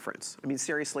know the difference. I mean,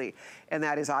 seriously. And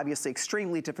that is obviously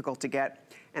extremely difficult to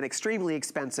get and extremely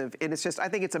expensive. And it's just, I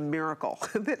think it's a miracle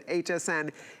that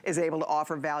HSN is able to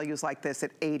offer values like this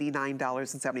at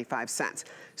 $89.75.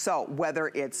 So whether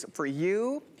it's for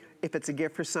you, if it's a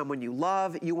gift for someone you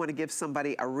love, you want to give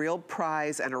somebody a real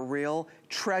prize and a real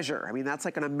treasure. I mean, that's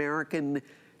like an American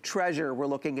treasure we're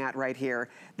looking at right here.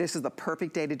 This is the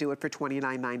perfect day to do it for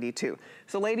 $29.92.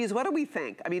 So ladies, what do we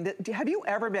think? I mean, have you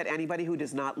ever met anybody who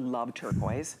does not love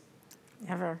turquoise?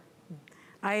 Never.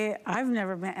 I've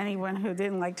never met anyone who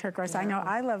didn't like turquoise. I know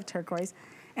I love turquoise,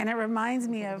 and it reminds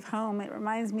me of home. It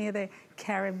reminds me of the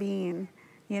Caribbean.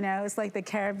 You know, it's like the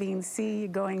Caribbean Sea,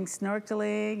 going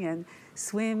snorkeling and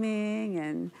swimming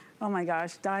and, oh my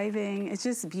gosh, diving. It's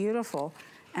just beautiful.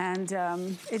 And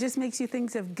it just makes you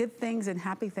think of good things and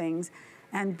happy things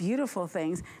and beautiful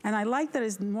things. And I like that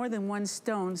it's more than one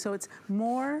stone, so it's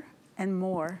more and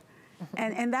more.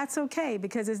 And that's okay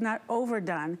because it's not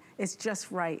overdone, it's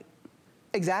just right.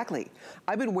 Exactly.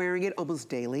 I've been wearing it almost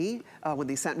daily when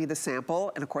they sent me the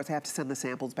sample, and of course I have to send the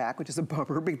samples back, which is a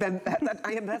bummer. But then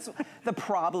that's the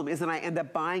problem, is that I end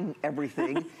up buying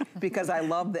everything because I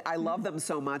love them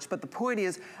so much. But the point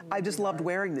is, I just loved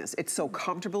wearing this. It's so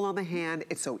comfortable on the hand.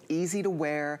 It's so easy to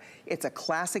wear. It's a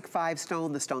classic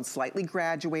 5-stone. The stones slightly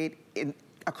graduate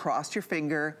across your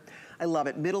finger. I love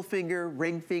it. Middle finger,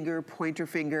 ring finger, pointer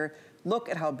finger. Look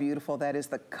at how beautiful that is.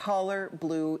 The color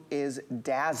blue is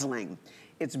dazzling.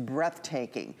 It's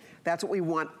breathtaking. That's what we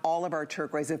want all of our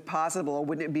turquoise, if possible.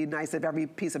 Wouldn't it be nice if every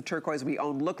piece of turquoise we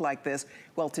own looked like this?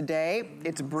 Well, today,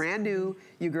 it's brand new.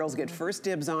 You girls get first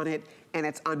dibs on it, and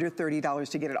it's under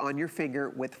 $30 to get it on your finger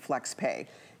with FlexPay.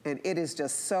 And it is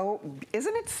just so,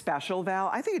 isn't it special, Val?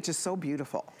 I think it's just so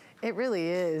beautiful. It really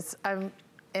is. And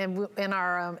in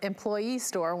our employee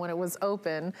store, when it was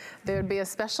open, there would be a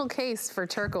special case for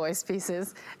turquoise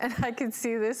pieces, and I could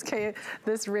see this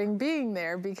ring being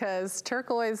there because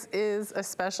turquoise is a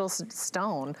special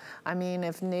stone. I mean,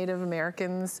 if Native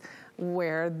Americans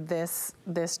wear this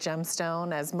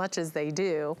gemstone as much as they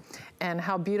do, and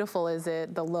how beautiful is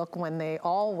it, the look when they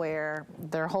all wear,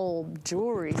 their whole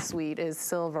jewelry suite is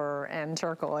silver and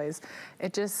turquoise.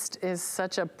 It just is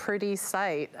such a pretty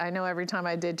sight. I know every time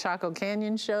I did Chaco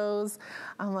Canyon shows,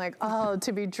 I'm like, oh,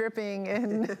 to be dripping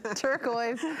in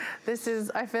turquoise,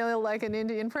 I feel like an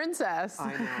Indian princess.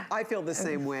 I know, I feel the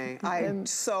same way. I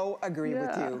so agree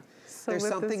with you. There's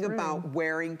something about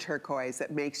wearing turquoise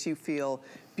that makes you feel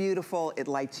beautiful. It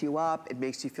lights you up. It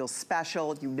makes you feel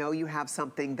special. You know you have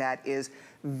something that is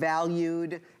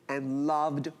valued and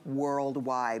loved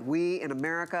worldwide. We in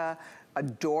America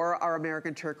adore our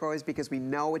American turquoise because we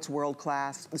know it's world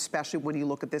class, especially when you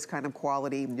look at this kind of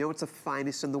quality. You know it's the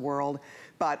finest in the world.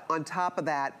 But on top of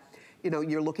that, you know,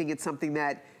 you're looking at something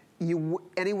that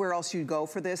anywhere else you go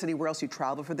for this, anywhere else you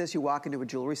travel for this, you walk into a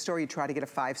jewelry store, you try to get a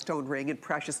 5-stone ring in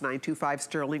precious 925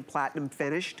 sterling platinum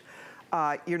finished.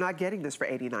 You're not getting this for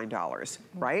 $89,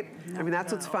 right? No, I mean,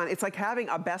 that's what's fun. It's like having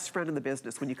a best friend in the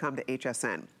business when you come to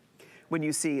HSN, when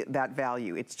you see that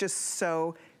value. It's just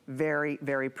so very,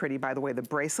 very pretty. By the way, the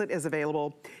bracelet is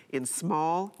available in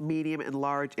small, medium, and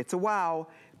large. It's a wow.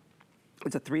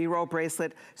 It's a 3-row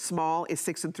bracelet. Small is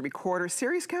 6 3/4.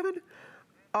 Serious, Kevin?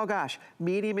 Oh gosh,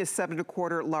 medium is 7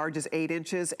 1/4, large is 8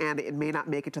 inches, and it may not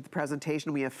make it to the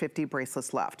presentation. We have 50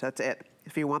 bracelets left, that's it.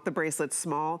 If you want the bracelet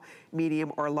small,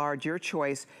 medium, or large, your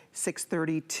choice,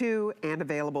 $632 and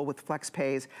available with flex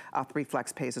pays, 3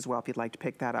 flex pays as well if you'd like to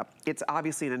pick that up. It's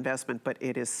obviously an investment, but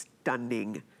it is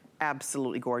stunning.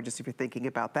 Absolutely gorgeous if you're thinking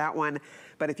about that one.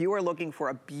 But if you are looking for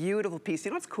a beautiful piece,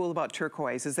 you know what's cool about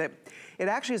turquoise is that it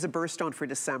actually is a birthstone for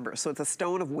December. So it's a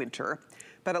stone of winter,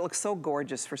 but it looks so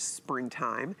gorgeous for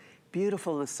springtime.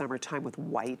 Beautiful in the summertime with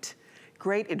white.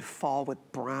 Great in fall with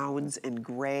browns and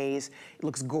grays. It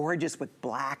looks gorgeous with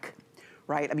black.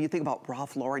 Right? I mean, you think about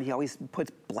Ralph Lauren, he always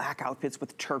puts black outfits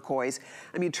with turquoise.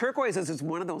 I mean, turquoise is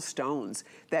one of those stones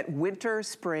that winter,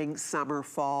 spring, summer,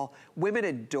 fall, women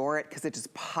adore it because it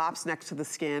just pops next to the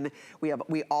skin.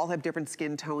 We all have different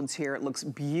skin tones here. It looks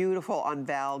beautiful on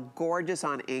Val, gorgeous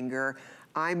on Inger.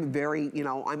 I'm very, you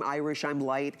know, I'm Irish, I'm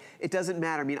light. It doesn't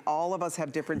matter. I mean, all of us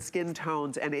have different skin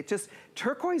tones, and it just,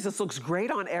 turquoise just looks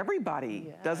great on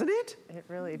everybody, doesn't it? It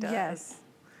really does. Yes.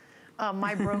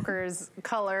 My broker's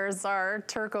colors are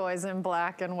turquoise and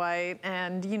black and white,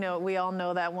 and you know, we all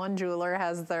know that one jeweler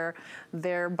has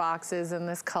their boxes in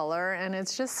this color, and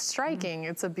it's just striking.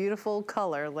 It's a beautiful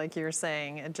color, like you're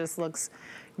saying. It just looks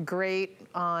great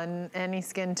on any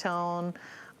skin tone.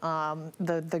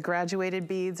 The graduated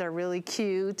beads are really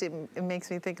cute. It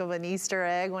makes me think of an Easter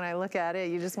egg when I look at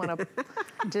it. You just want to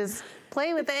just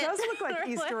play with it. It does look like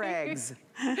Easter eggs.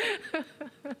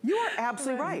 You are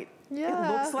absolutely right. Yeah,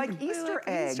 it looks like Easter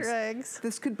eggs. Easter eggs.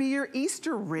 This could be your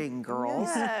Easter ring, girls.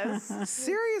 Yes.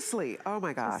 Seriously. Oh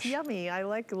my gosh. It's yummy. I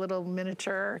like little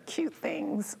miniature cute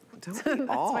things. Don't we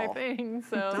all? That's my thing.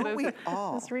 So Don't we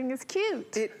all? This ring is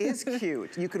cute. It is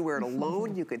cute. You could wear it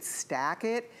alone. You could stack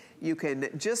it. You can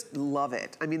just love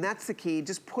it. I mean, that's the key.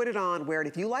 Just put it on, wear it.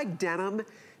 If you like denim,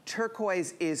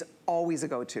 turquoise is always a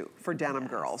go-to for denim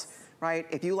girls. Right?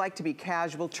 If you like to be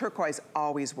casual, turquoise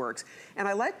always works. And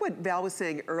I like what Val was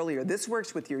saying earlier. This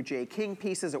works with your J. King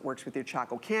pieces. It works with your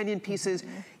Chaco Canyon pieces.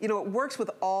 You know, it works with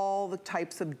all the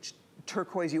types of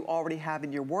turquoise you already have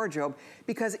in your wardrobe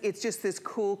because it's just this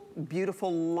cool,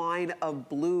 beautiful line of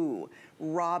blue.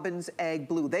 Robin's egg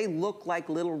blue. They look like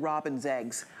little robin's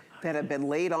eggs that have been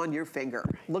laid on your finger.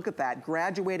 Look at that,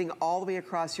 graduating all the way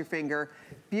across your finger.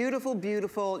 Beautiful,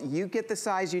 beautiful. You get the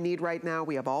size you need right now.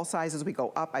 We have all sizes. We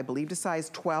go up, I believe, to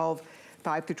size 12.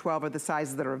 5 through 12 are the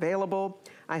sizes that are available.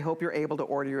 I hope you're able to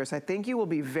order yours. I think you will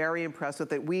be very impressed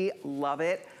with it. We love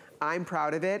it. I'm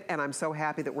proud of it, and I'm so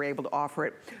happy that we're able to offer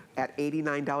it at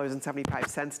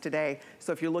 $89.75 today.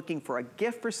 So if you're looking for a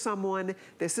gift for someone,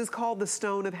 this is called the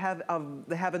Stone of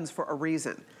the Heavens for a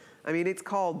reason. I mean, it's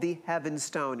called the Heaven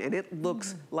Stone, and it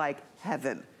looks like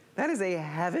heaven. That is a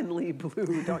heavenly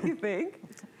blue, don't you think?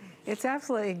 It's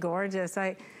absolutely gorgeous.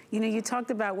 You know, you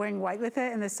talked about wearing white with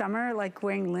it in the summer, like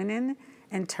wearing linen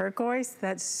and turquoise.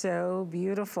 That's so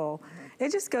beautiful.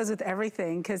 It just goes with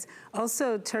everything, because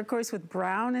also turquoise with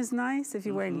brown is nice. If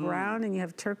you're wearing brown and you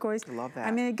have turquoise. I love that.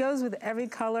 I mean, it goes with every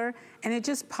color, and it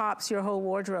just pops your whole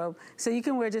wardrobe. So you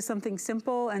can wear just something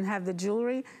simple and have the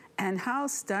jewelry. And how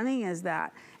stunning is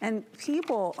that? And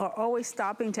people are always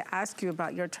stopping to ask you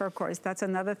about your turquoise. That's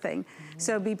another thing.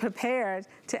 So be prepared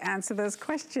to answer those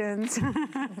questions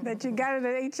that you got at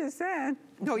HSN.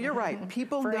 No, you're right.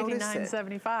 People notice it. For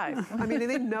 $89.75. I mean,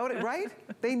 they notice, right?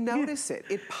 They notice it.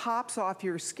 It pops off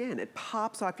your skin. It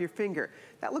pops off your finger.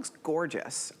 That looks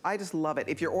gorgeous. I just love it.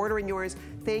 If you're ordering yours,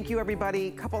 thank you, everybody.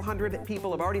 A couple hundred people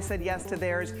have already said yes to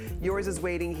theirs. Yours is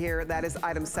waiting here. That is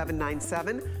item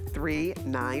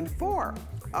 797394.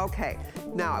 Okay,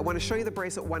 now I want to show you the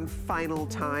bracelet one final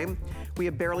time. We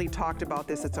have barely talked about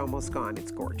this. It's almost gone. It's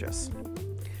gorgeous.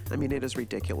 I mean, it is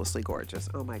ridiculously gorgeous.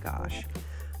 Oh my gosh.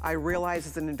 I realize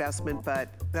it's an investment, but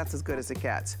that's as good as it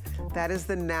gets. That is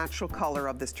the natural color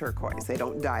of this turquoise. They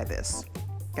don't dye this.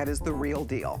 That is the real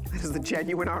deal. That is the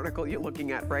genuine article you're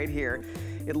looking at right here.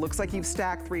 It looks like you've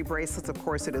stacked 3 bracelets. Of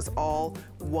course, it is all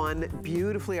one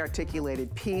beautifully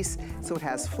articulated piece, so it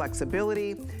has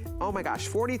flexibility. Oh my gosh,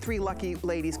 43 lucky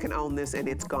ladies can own this and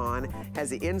it's gone. Has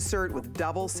the insert with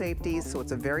double safeties, so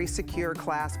it's a very secure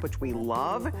clasp, which we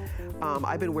love.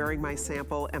 I've been wearing my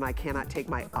sample and I cannot take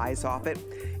my eyes off it.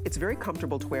 It's very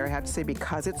comfortable to wear, I have to say,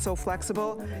 because it's so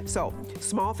flexible. So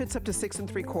small fits up to 6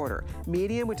 3/4.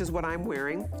 Medium, which is what I'm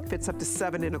wearing, fits up to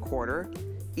 7 1/4.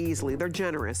 Easily, they're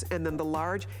generous. And then the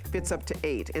large fits up to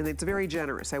 8, and it's very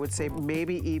generous. I would say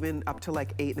maybe even up to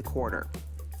like 8 1/4.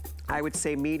 I would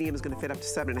say medium is going to fit up to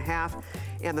 7 1/2,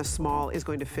 and the small is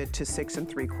going to fit to 6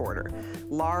 3/4.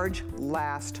 Large,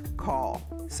 last call.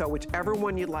 So whichever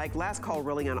one you like, last call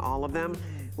really on all of them.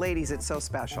 Ladies, it's so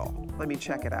special. Let me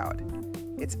check it out.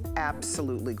 It's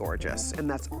absolutely gorgeous, and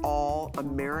that's all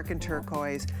American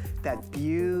turquoise, that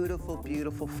beautiful,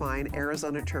 beautiful fine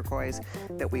Arizona turquoise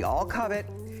that we all covet,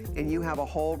 and you have a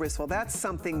whole wrist. Well, that's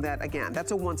something that, again,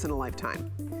 that's a once in a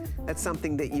lifetime. That's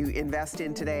something that you invest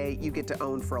in today, you get to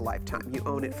own for a lifetime. You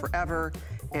own it forever,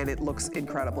 and it looks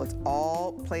incredible. It's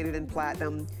all plated in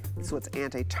platinum, so it's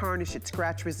anti-tarnish, it's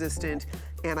scratch resistant,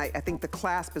 and I think the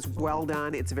clasp is well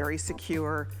done. It's very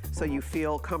secure, so you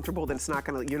feel comfortable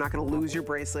that you're not gonna lose your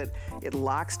bracelet. It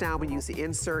locks down when you use the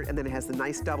insert, and then it has the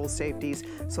nice double safeties,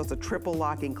 so it's a triple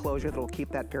locking closure that'll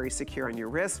keep that very secure on your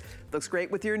wrist. Looks great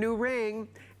with your new ring,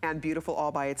 and beautiful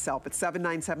all by itself. It's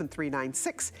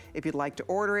 $797,396. If you'd like to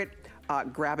order it,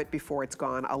 grab it before it's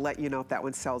gone. I'll let you know if that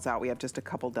one sells out. We have just a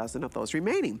couple dozen of those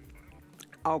remaining.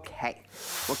 Okay,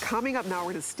 well, coming up now,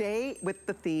 we're gonna stay with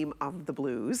the theme of the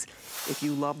blues. If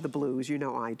you love the blues, you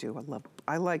know I do.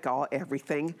 I like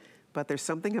everything, but there's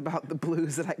something about the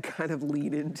blues that I kind of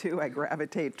lean into, I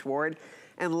gravitate toward.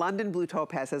 And London Blue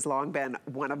Topaz has long been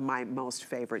one of my most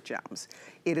favorite gems.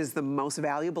 It is the most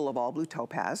valuable of all blue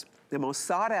topaz, the most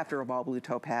sought after of all blue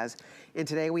topaz. And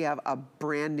today we have a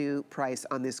brand new price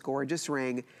on this gorgeous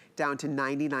ring, down to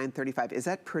 $99.35. Is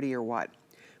that pretty or what?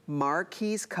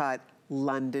 Marquise cut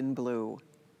London blue,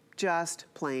 just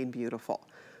plain beautiful.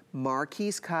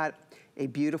 Marquise cut, a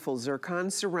beautiful zircon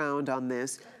surround on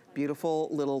this, beautiful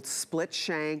little split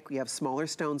shank. We have smaller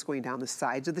stones going down the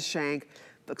sides of the shank.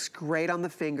 Looks great on the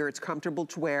finger, it's comfortable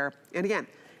to wear. And again,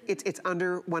 it's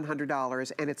under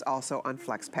 $100, and it's on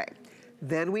FlexPay.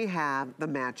 Then we have the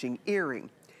matching earring,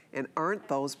 and aren't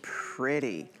those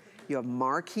pretty? You have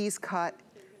Marquise cut,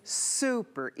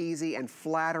 super easy and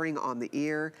flattering on the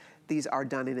ear. These are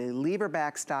done in a lever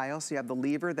back style, so you have the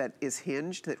lever that is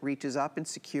hinged, that reaches up and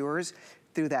secures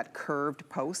through that curved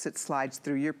post that slides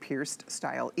through your pierced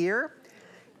style ear.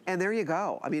 And there you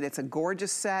go. I mean, it's a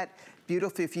gorgeous set.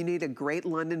 Beautiful. If you need a great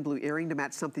London blue earring to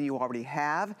match something you already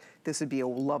have, this would be a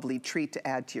lovely treat to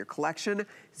add to your collection.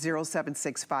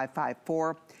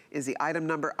 076554 is the item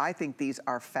number. I think these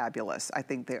are fabulous. I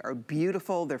think they are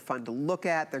beautiful. They're fun to look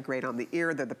at. They're great on the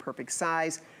ear. They're the perfect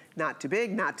size. Not too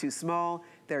big, not too small.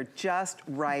 They're just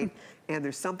right. And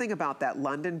there's something about that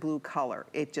London blue color.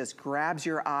 It just grabs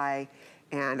your eye.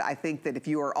 And I think that if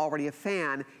you are already a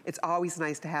fan, it's always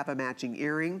nice to have a matching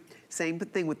earring. Same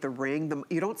thing with the ring.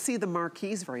 You don't see the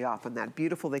Marquise very often, that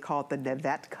beautiful, they call it the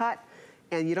Navette cut.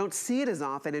 And you don't see it as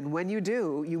often, and when you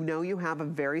do, you know you have a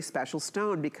very special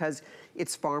stone because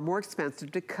it's far more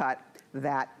expensive to cut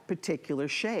that particular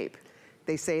shape.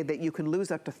 They say that you can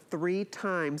lose up to 3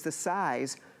 times the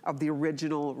size of the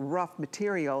original rough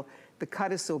material. The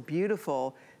cut is so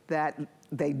beautiful that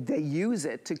they use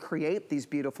it to create these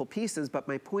beautiful pieces, but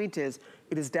my point is,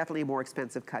 it is definitely a more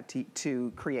expensive cut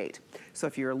to create. So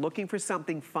if you're looking for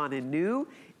something fun and new,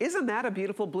 isn't that a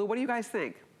beautiful blue? What do you guys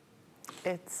think?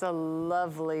 It's a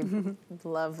lovely,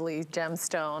 lovely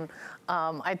gemstone.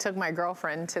 I took my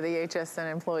girlfriend to the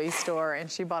HSN employee store and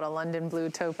she bought a London blue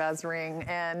topaz ring,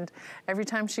 and every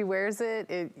time she wears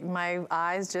it, my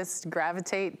eyes just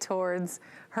gravitate towards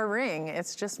her ring.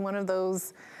 It's just one of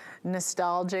those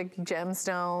nostalgic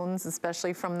gemstones,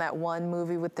 especially from that one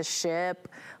movie with the ship.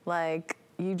 Like,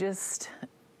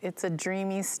 it's a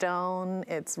dreamy stone,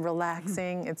 it's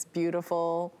relaxing, it's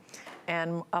beautiful.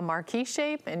 And a marquee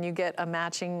shape, and you get a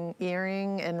matching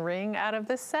earring and ring out of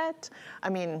this set. I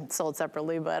mean, sold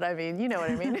separately, but I mean, you know what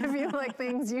I mean. If you like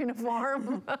things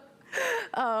uniform.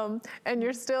 And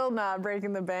you're still not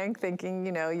breaking the bank thinking,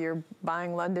 you know, you're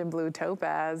buying London blue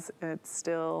topaz. It's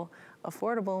still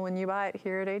affordable when you buy it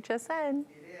here at HSN.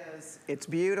 It is. It's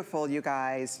beautiful, you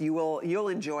guys. You'll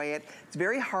enjoy it. It's a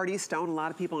very hardy stone. A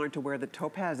lot of people aren't aware that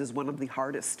topaz is one of the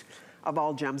hardest of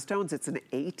all gemstones. It's an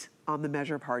 8 on the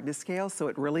measure of hardness scale, so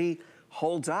it really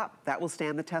holds up. That will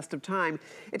stand the test of time.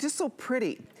 It's just so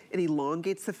pretty. It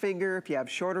elongates the finger. If you have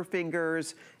shorter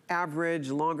fingers, average,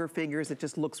 longer fingers, it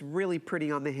just looks really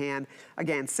pretty on the hand.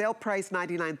 Again, sale price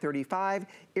 $99.35.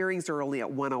 Earrings are only at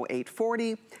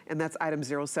 $108.40, and that's item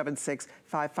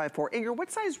 076554. Ingrid,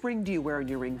 what size ring do you wear on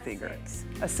your ring finger? 6.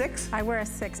 A 6? I wear a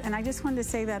 6, and I just wanted to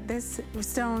say that this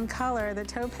stone color, the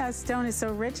topaz stone, is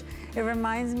so rich. It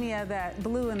reminds me of that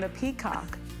blue in the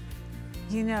peacock.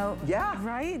 You know, yeah,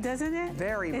 right, doesn't it?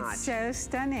 Very much. It's so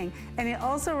stunning. And it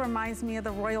also reminds me of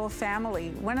the royal family,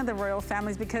 one of the royal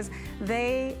families, because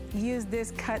they use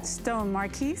this cut stone,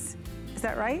 Marquise, is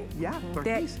that right? Yeah,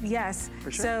 Marquise. Yes. For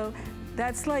sure. So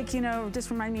that's like, you know,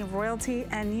 just remind me of royalty,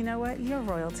 and you know what? You're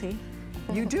royalty.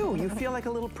 You do. You feel like a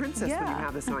little princess when you Yeah.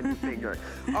 have this on your finger.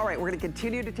 All right, we're going to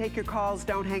continue to take your calls.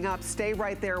 Don't hang up. Stay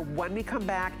right there. When we come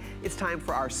back, it's time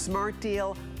for our smart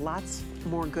deal. Lots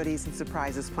more goodies and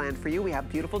surprises planned for you. We have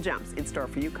beautiful gems in store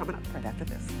for you coming up right after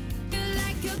this.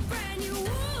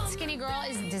 Skinny Girl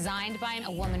is designed by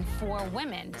a woman for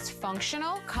women. It's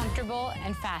functional, comfortable,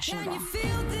 and fashionable.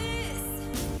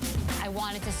 I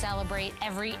wanted to celebrate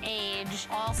every age,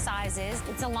 all sizes.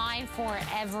 It's a line for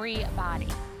every body.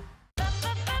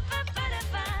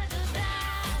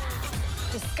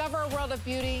 Discover a world of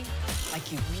beauty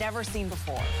like you've never seen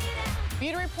before.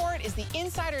 Beauty Report is the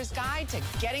insider's guide to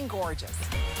getting gorgeous.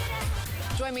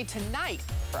 Join me tonight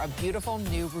for a beautiful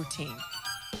new routine.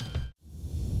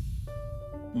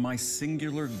 My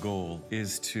singular goal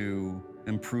is to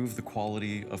improve the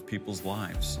quality of people's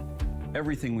lives.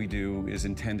 Everything we do is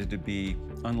intended to be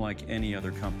unlike any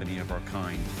other company of our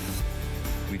kind.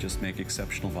 We just make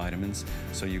exceptional vitamins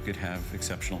so you could have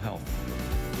exceptional health.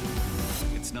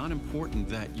 It's not important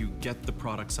that you get the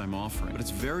products I'm offering, but it's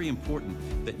very important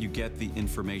that you get the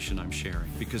information I'm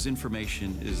sharing, because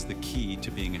information is the key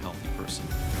to being a healthy person.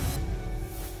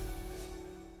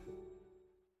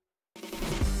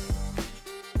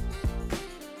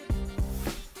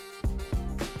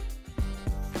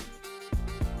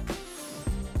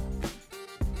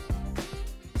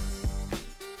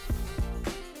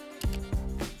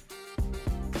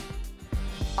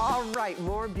 All right,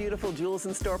 more beautiful jewels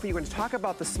in store for you. We're going to talk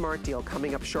about the smart deal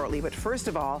coming up shortly, but first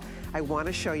of all, I want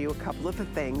to show you a couple of the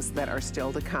things that are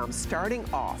still to come, starting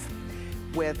off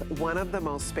with one of the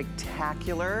most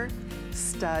spectacular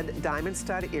diamond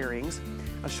stud earrings.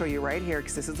 I'll show you right here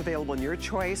because this is available in your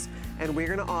choice, and we're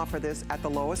going to offer this at the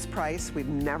lowest price. We've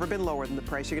never been lower than the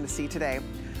price you're going to see today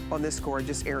on this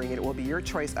gorgeous earring. It will be your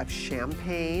choice of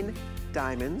champagne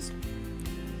diamonds,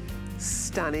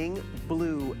 stunning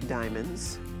blue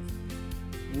diamonds,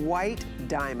 white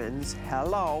diamonds,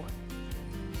 hello,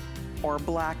 or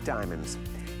black diamonds.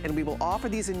 And we will offer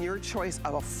these in your choice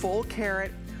of a full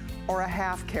carat or a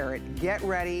half carat. Get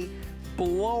ready,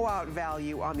 blowout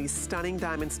value on these stunning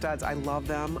diamond studs. I love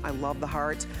them, I love the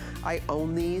heart. I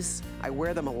own these, I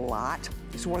wear them a lot.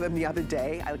 Just wore them the other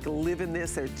day. I live in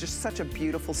this, they're just such a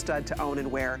beautiful stud to own and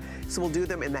wear. So we'll do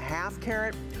them in the half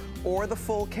carat or the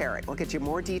full carat. We'll get you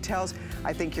more details.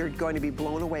 I think you're going to be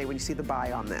blown away when you see the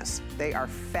buy on this. They are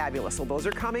fabulous. So those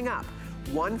are coming up.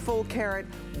 One full carat,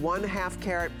 one half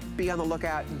carat. Be on the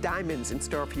lookout. Diamonds in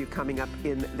store for you coming up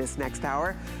in this next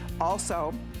hour.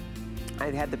 Also,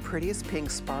 I had the prettiest pink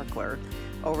sparkler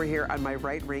over here on my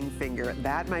right ring finger.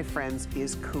 That, my friends,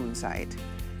 is kunzite.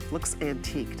 Looks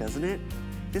antique, doesn't it?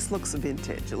 This looks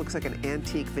vintage. It looks like an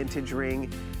antique vintage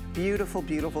ring. Beautiful,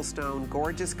 beautiful stone,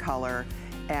 gorgeous color.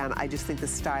 And I just think the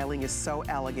styling is so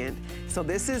elegant. So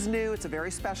this is new. It's a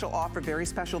very special offer, very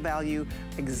special value,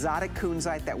 exotic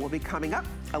kunzite that will be coming up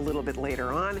a little bit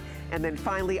later on. And then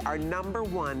finally, our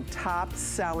 #1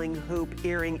 top-selling hoop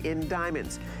earring in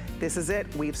diamonds. This is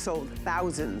it. We've sold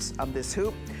thousands of this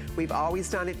hoop. We've always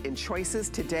done it in choices.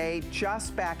 Today,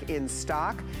 just back in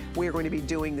stock, we're going to be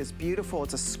doing this beautiful,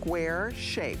 it's a square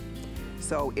shape.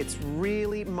 So it's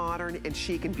really modern and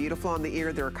chic and beautiful on the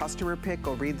ear. They're a customer pick.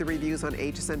 Go read the reviews on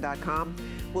hsn.com.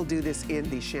 We'll do this in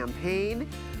the champagne.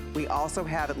 We also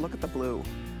have it, look at the blue.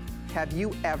 Have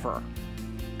you ever?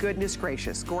 Goodness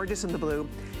gracious, gorgeous in the blue.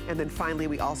 And then finally,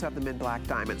 we also have them in black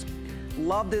diamonds.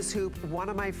 Love this hoop, one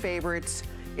of my favorites.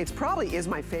 It probably is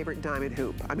my favorite diamond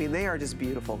hoop. I mean, they are just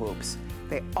beautiful hoops.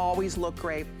 They always look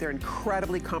great. They're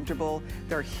incredibly comfortable.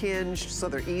 They're hinged, so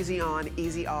they're easy on,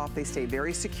 easy off. They stay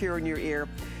very secure in your ear.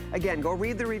 Again, go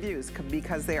read the reviews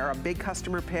because they are a big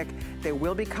customer pick. They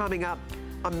will be coming up.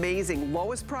 Amazing,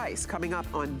 lowest price coming up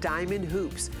on diamond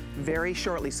hoops very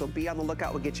shortly, so be on the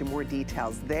lookout. We'll get you more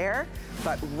details there.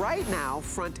 But right now,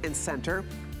 front and center,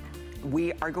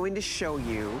 we are going to show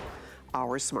you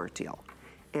our smart deal.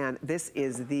 And this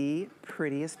is the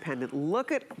prettiest pendant.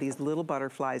 Look at these little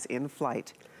butterflies in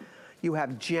flight. You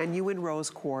have genuine rose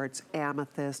quartz,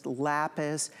 amethyst,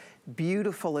 lapis,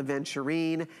 beautiful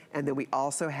aventurine, and then we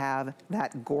also have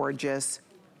that gorgeous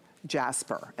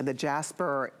jasper. And the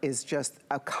jasper is just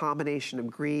a combination of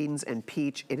greens and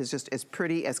peach. It is just as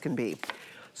pretty as can be.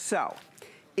 So,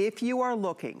 if you are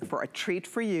looking for a treat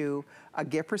for you, a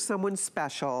gift for someone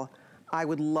special, I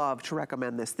would love to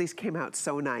recommend this. These came out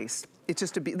so nice. It's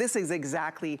just this is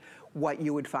exactly what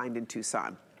you would find in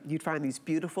Tucson. You'd find these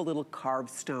beautiful little carved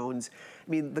stones.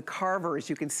 I mean, the carvers,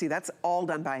 you can see, that's all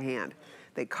done by hand.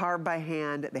 They carve by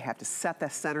hand. They have to set the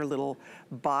center little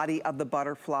body of the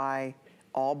butterfly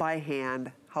all by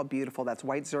hand. How beautiful. That's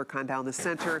white zircon down the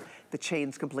center. The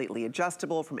chain's completely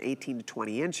adjustable from 18 to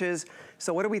 20 inches.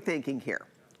 So what are we thinking here?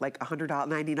 Like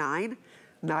 $100.99?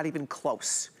 Not even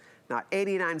close. Not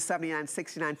 $89, $79,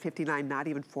 $69, $59, not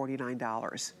even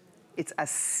 $49. It's a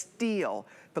steal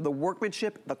for the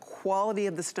workmanship, the quality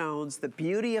of the stones, the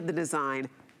beauty of the design.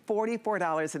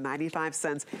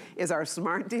 $44.95 is our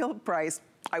smart deal price.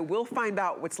 I will find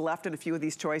out what's left in a few of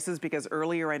these choices because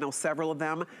earlier I know several of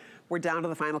them were down to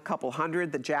the final couple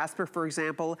hundred. The jasper, for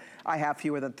example, I have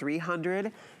fewer than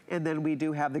 300. And then we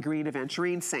do have the green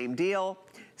aventurine, same deal.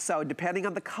 So depending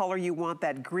on the color you want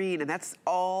that green, and that's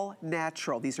all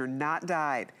natural. These are not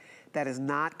dyed. That is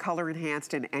not color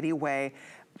enhanced in any way.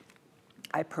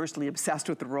 I personally am obsessed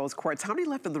with the rose quartz. How many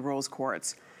left in the rose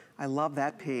quartz? I love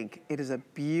that pink. It is a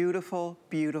beautiful,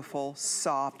 beautiful,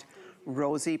 soft,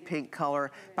 rosy pink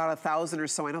color. About 1,000 or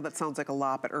so. I know that sounds like a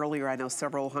lot, but earlier I know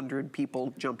several hundred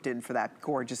people jumped in for that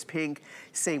gorgeous pink.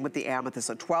 Same with the amethyst.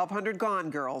 So 1,200 gone,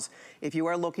 girls. If you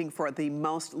are looking for the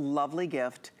most lovely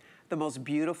gift, the most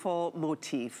beautiful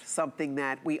motif, something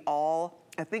that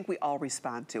I think we all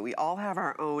respond to. We all have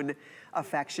our own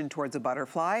affection towards a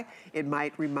butterfly. It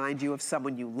might remind you of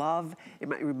someone you love. It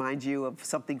might remind you of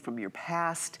something from your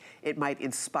past. It might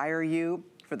inspire you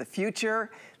for the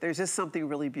future. There's just something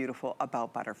really beautiful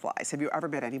about butterflies. Have you ever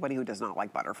met anybody who does not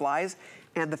like butterflies?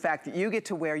 And the fact that you get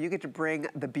to bring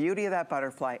the beauty of that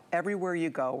butterfly everywhere you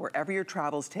go, wherever your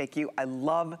travels take you. I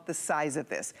love the size of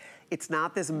this. It's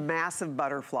not this massive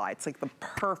butterfly. It's like the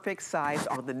perfect size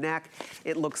on the neck.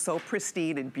 It looks so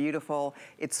pristine and beautiful.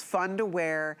 It's fun to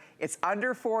wear. It's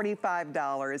under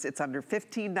 $45. It's under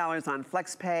 $15 on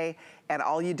FlexPay. And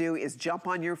all you do is jump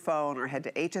on your phone or head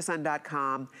to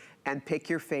hsn.com and pick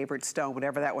your favorite stone,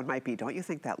 whatever that one might be. Don't you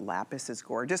think that lapis is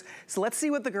gorgeous? So let's see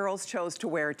what the girls chose to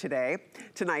wear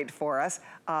tonight for us.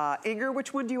 Inger,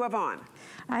 which one do you have on?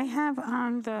 I have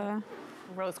on the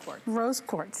Rose quartz. Rose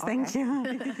quartz, thank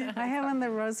you. I have on the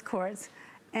rose quartz.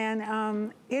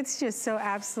 And it's just so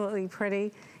absolutely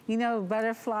pretty. You know,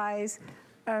 butterflies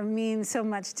mean so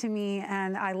much to me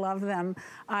and I love them.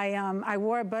 I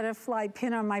wore a butterfly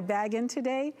pin on my bag in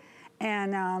today.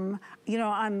 And, you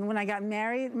know, when I got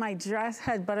married, my dress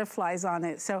had butterflies on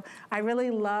it. So I really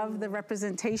love the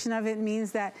representation of it. It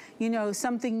means that, you know,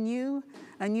 something new,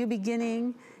 a new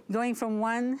beginning, going from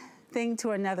one thing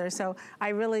to another. So I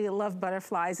really love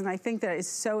butterflies. And I think that it's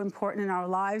so important in our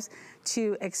lives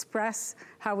to express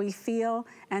how we feel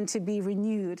and to be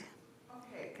renewed.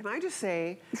 Can I just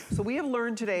say, so we have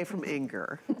learned today from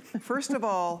Inger, first of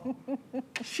all,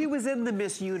 she was in the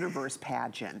Miss Universe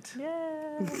pageant.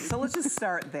 Yeah. So let's just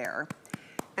start there.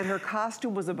 And her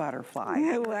costume was a butterfly.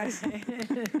 It was.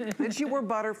 And she wore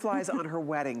butterflies on her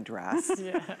wedding dress.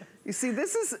 Yeah. You see,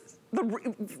 this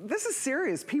is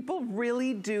serious. People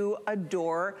really do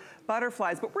adore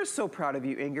butterflies, but we're so proud of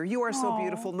you, Inger. You are so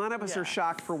beautiful. None of us are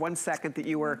shocked for 1 second that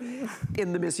you were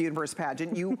in the Miss Universe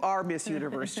pageant. You are Miss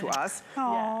Universe to us. But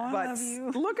I love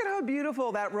you. Look at how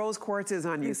beautiful that rose quartz is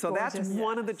on you. So gorgeous. That's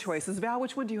one of the choices. Val,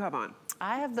 which one do you have on?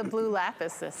 I have the blue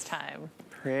lapis this time.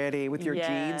 Pretty, with your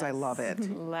jeans, I love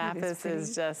it. Lapis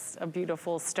is just a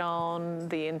beautiful stone,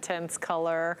 the intense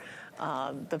color,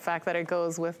 the fact that it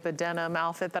goes with the denim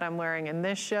outfit that I'm wearing in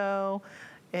this show.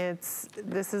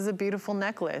 This is a beautiful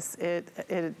necklace.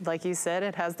 It, like you said,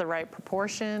 it has the right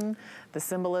proportion, the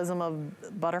symbolism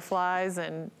of butterflies,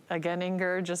 and again,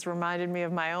 Inger just reminded me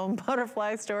of my own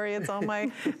butterfly story. It's on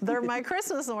they're my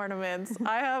Christmas ornaments.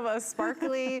 I have a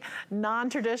sparkly,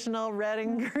 non-traditional red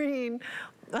and green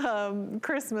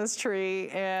Christmas tree,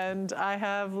 and I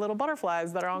have little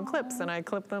butterflies that are on clips, and I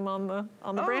clip them on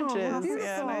the branches.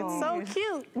 Yeah, and it's so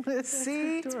cute.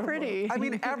 See, it's pretty. I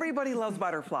mean, everybody loves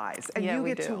butterflies, and you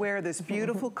get to wear this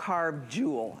beautiful carved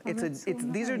jewel.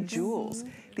 These are jewels.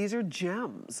 These are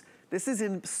gems. This is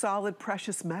in solid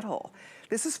precious metal.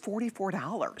 This is $44,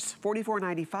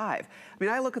 $44.95. I mean,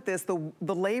 I look at this, the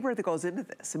labor that goes into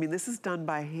this. I mean, this is done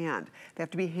by hand. They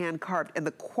have to be hand carved. And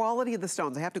the quality of the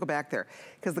stones, I have to go back there,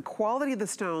 because the quality of the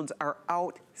stones are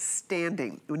outstanding.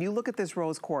 outstanding. When you look at this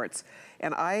rose quartz,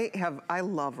 and I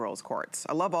love rose quartz.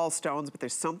 I love all stones, but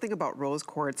there's something about rose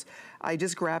quartz, I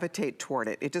just gravitate toward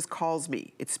it. It just calls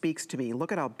me, it speaks to me.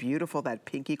 Look at how beautiful that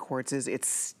pinky quartz is. It's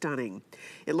stunning.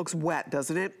 It looks wet,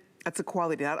 doesn't it? That's a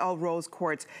quality. Not all rose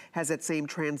quartz has that same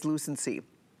translucency.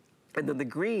 And then the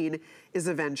green is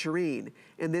aventurine.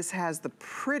 And this has the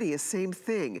prettiest, same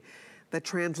thing, the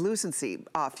translucency.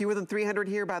 Fewer than 300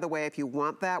 here, by the way. If you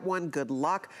want that one, good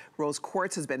luck. Rose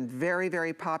quartz has been very,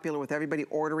 very popular with everybody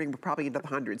ordering. We're probably into the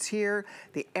hundreds here.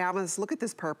 The amethyst, look at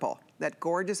this purple. That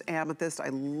gorgeous amethyst, I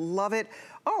love it.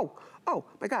 Oh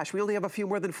my gosh, we only have a few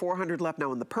more than 400 left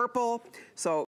now in the purple. So